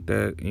nothing like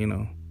that.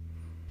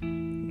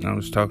 I'm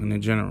just talking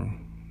in general.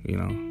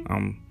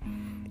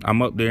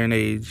 I'm up there in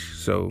age,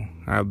 so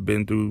I've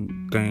been through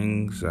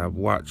things. I've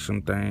watched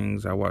some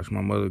things. I watched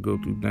my mother go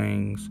through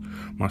things,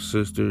 my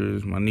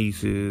sisters, my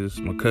nieces,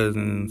 my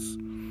cousins,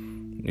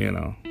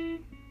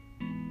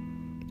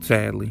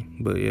 sadly.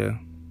 But yeah.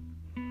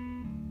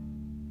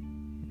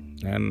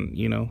 And,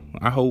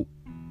 I hope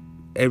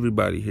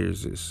everybody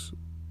hears this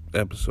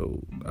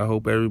episode. I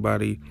hope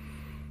everybody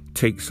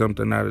takes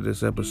something out of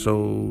this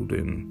episode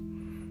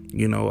and,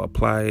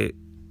 apply it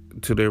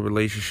to their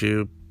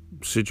relationship,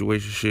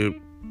 situationship,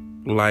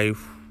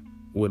 life,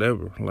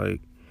 whatever.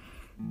 Like,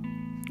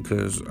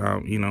 because,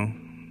 I'm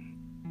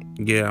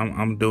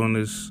doing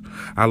this.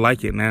 I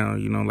like it now.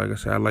 Like I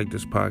said, I like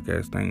this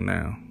podcast thing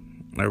now.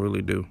 I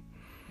really do.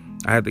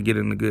 I had to get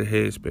in a good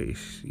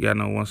headspace.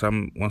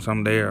 Once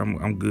I'm there,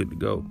 I'm good to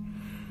go.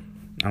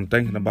 I'm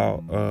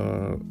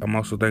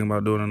also thinking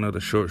about doing another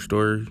short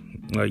story.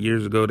 Like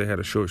years ago, they had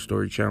a short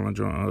story challenge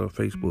on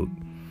Facebook,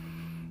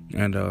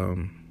 and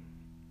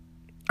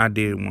I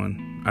did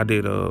one. I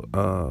did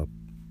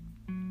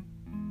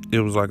it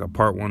was like a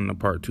part 1 and a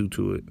part 2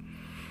 to it,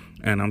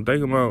 and I'm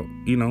thinking about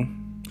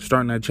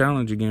starting that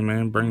challenge again,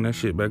 man. Bring that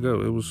shit back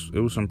up. It was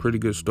some pretty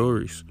good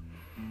stories.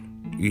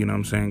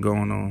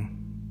 Going on.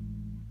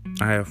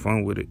 I had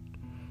fun with it.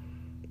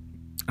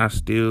 I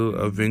still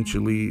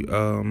eventually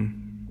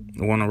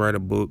want to write a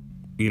book.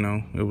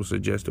 It was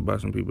suggested by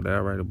some people that I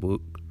write a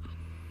book.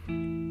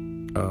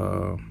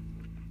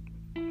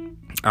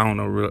 I don't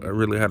know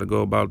really how to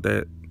go about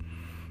that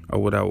or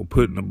what I would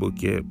put in the book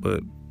yet,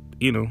 but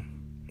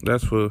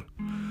that's for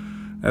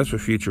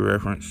future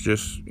reference.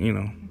 Just be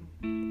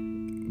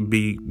on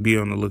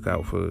the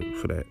lookout for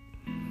that.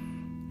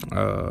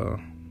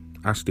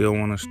 I still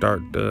want to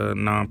start the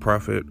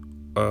nonprofit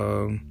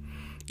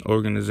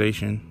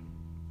organization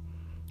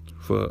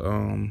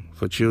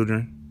for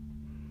children.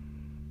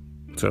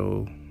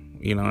 So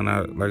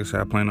and like I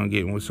said, I plan on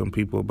getting with some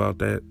people about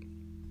that.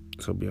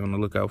 So be on the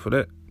lookout for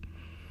that.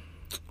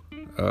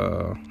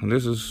 And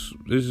these are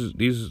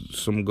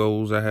some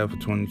goals I have for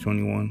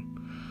 2021,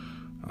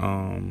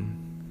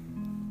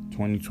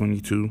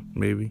 2022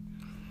 maybe,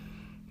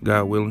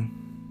 God willing.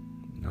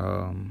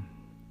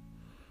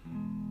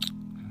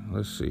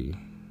 Let's see,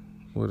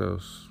 what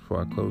else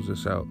before I close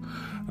this out.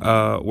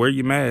 Wear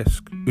your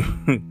mask.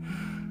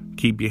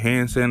 Keep your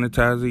hand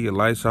sanitizer, your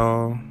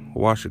Lysol.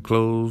 Wash your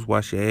clothes,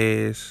 wash your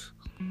ass.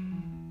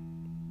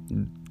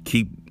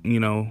 Keep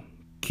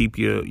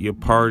your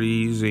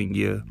parties and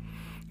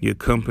your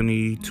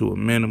company to a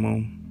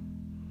minimum.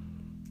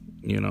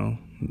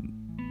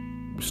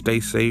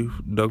 Stay safe.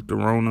 Duck the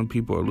Rona.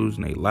 People are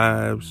losing their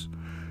lives.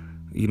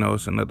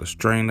 It's another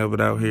strain of it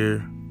out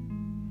here.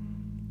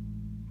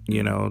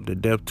 The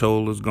death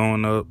toll is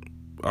going up.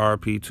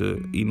 RIP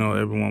to,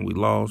 everyone we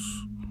lost.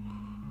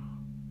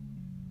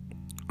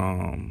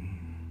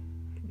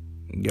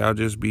 Y'all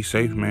just be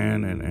safe,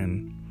 man,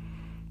 and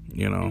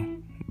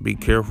be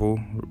careful.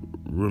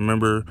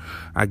 Remember,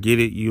 I get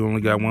it. You only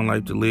got one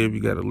life to live.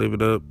 You got to live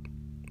it up.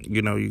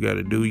 You got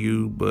to do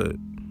you, but,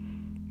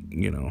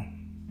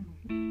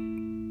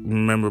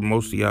 remember,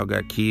 most of y'all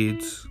got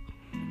kids.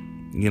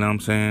 You know what I'm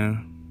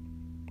saying?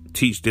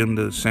 Teach them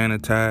to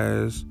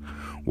sanitize,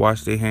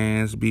 wash their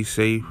hands, be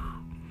safe,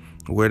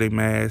 wear their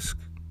mask.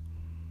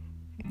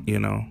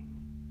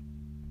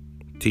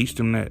 Teach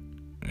them that.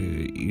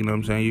 You know what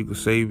I'm saying? You can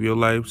save your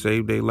life,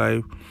 save their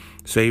life,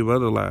 save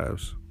other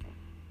lives,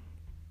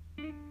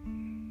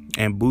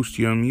 and boost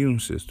your immune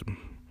system.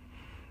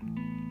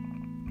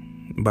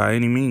 By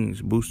any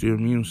means, boost your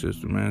immune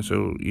system, man.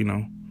 So,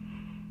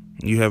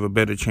 you have a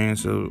better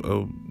chance of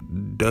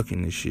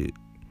ducking this shit.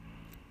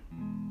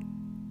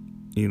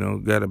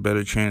 Got a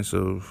better chance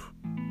of,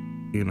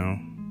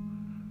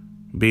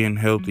 being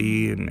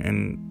healthy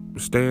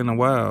and staying a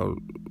while,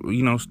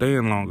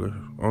 staying longer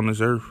on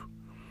this earth.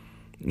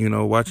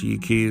 Watching your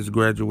kids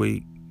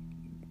graduate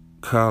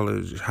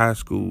college, high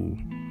school,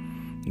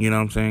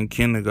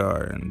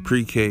 kindergarten,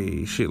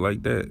 pre-K, shit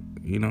like that,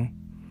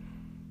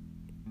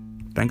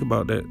 Think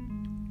about that.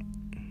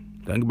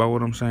 Think about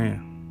what I'm saying.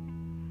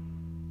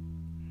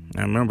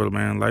 And remember,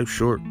 man, life's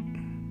short.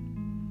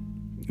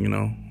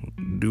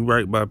 Do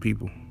right by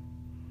people.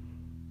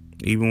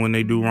 Even when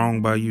they do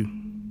wrong by you.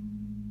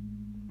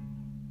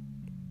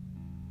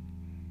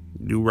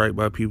 Do right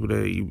by people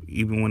that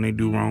even when they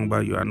do wrong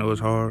by you. I know it's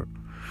hard.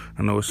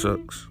 I know it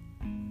sucks.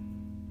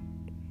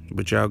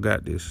 But y'all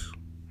got this.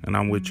 And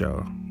I'm with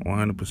y'all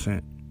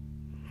 100%.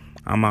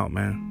 I'm out,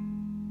 man.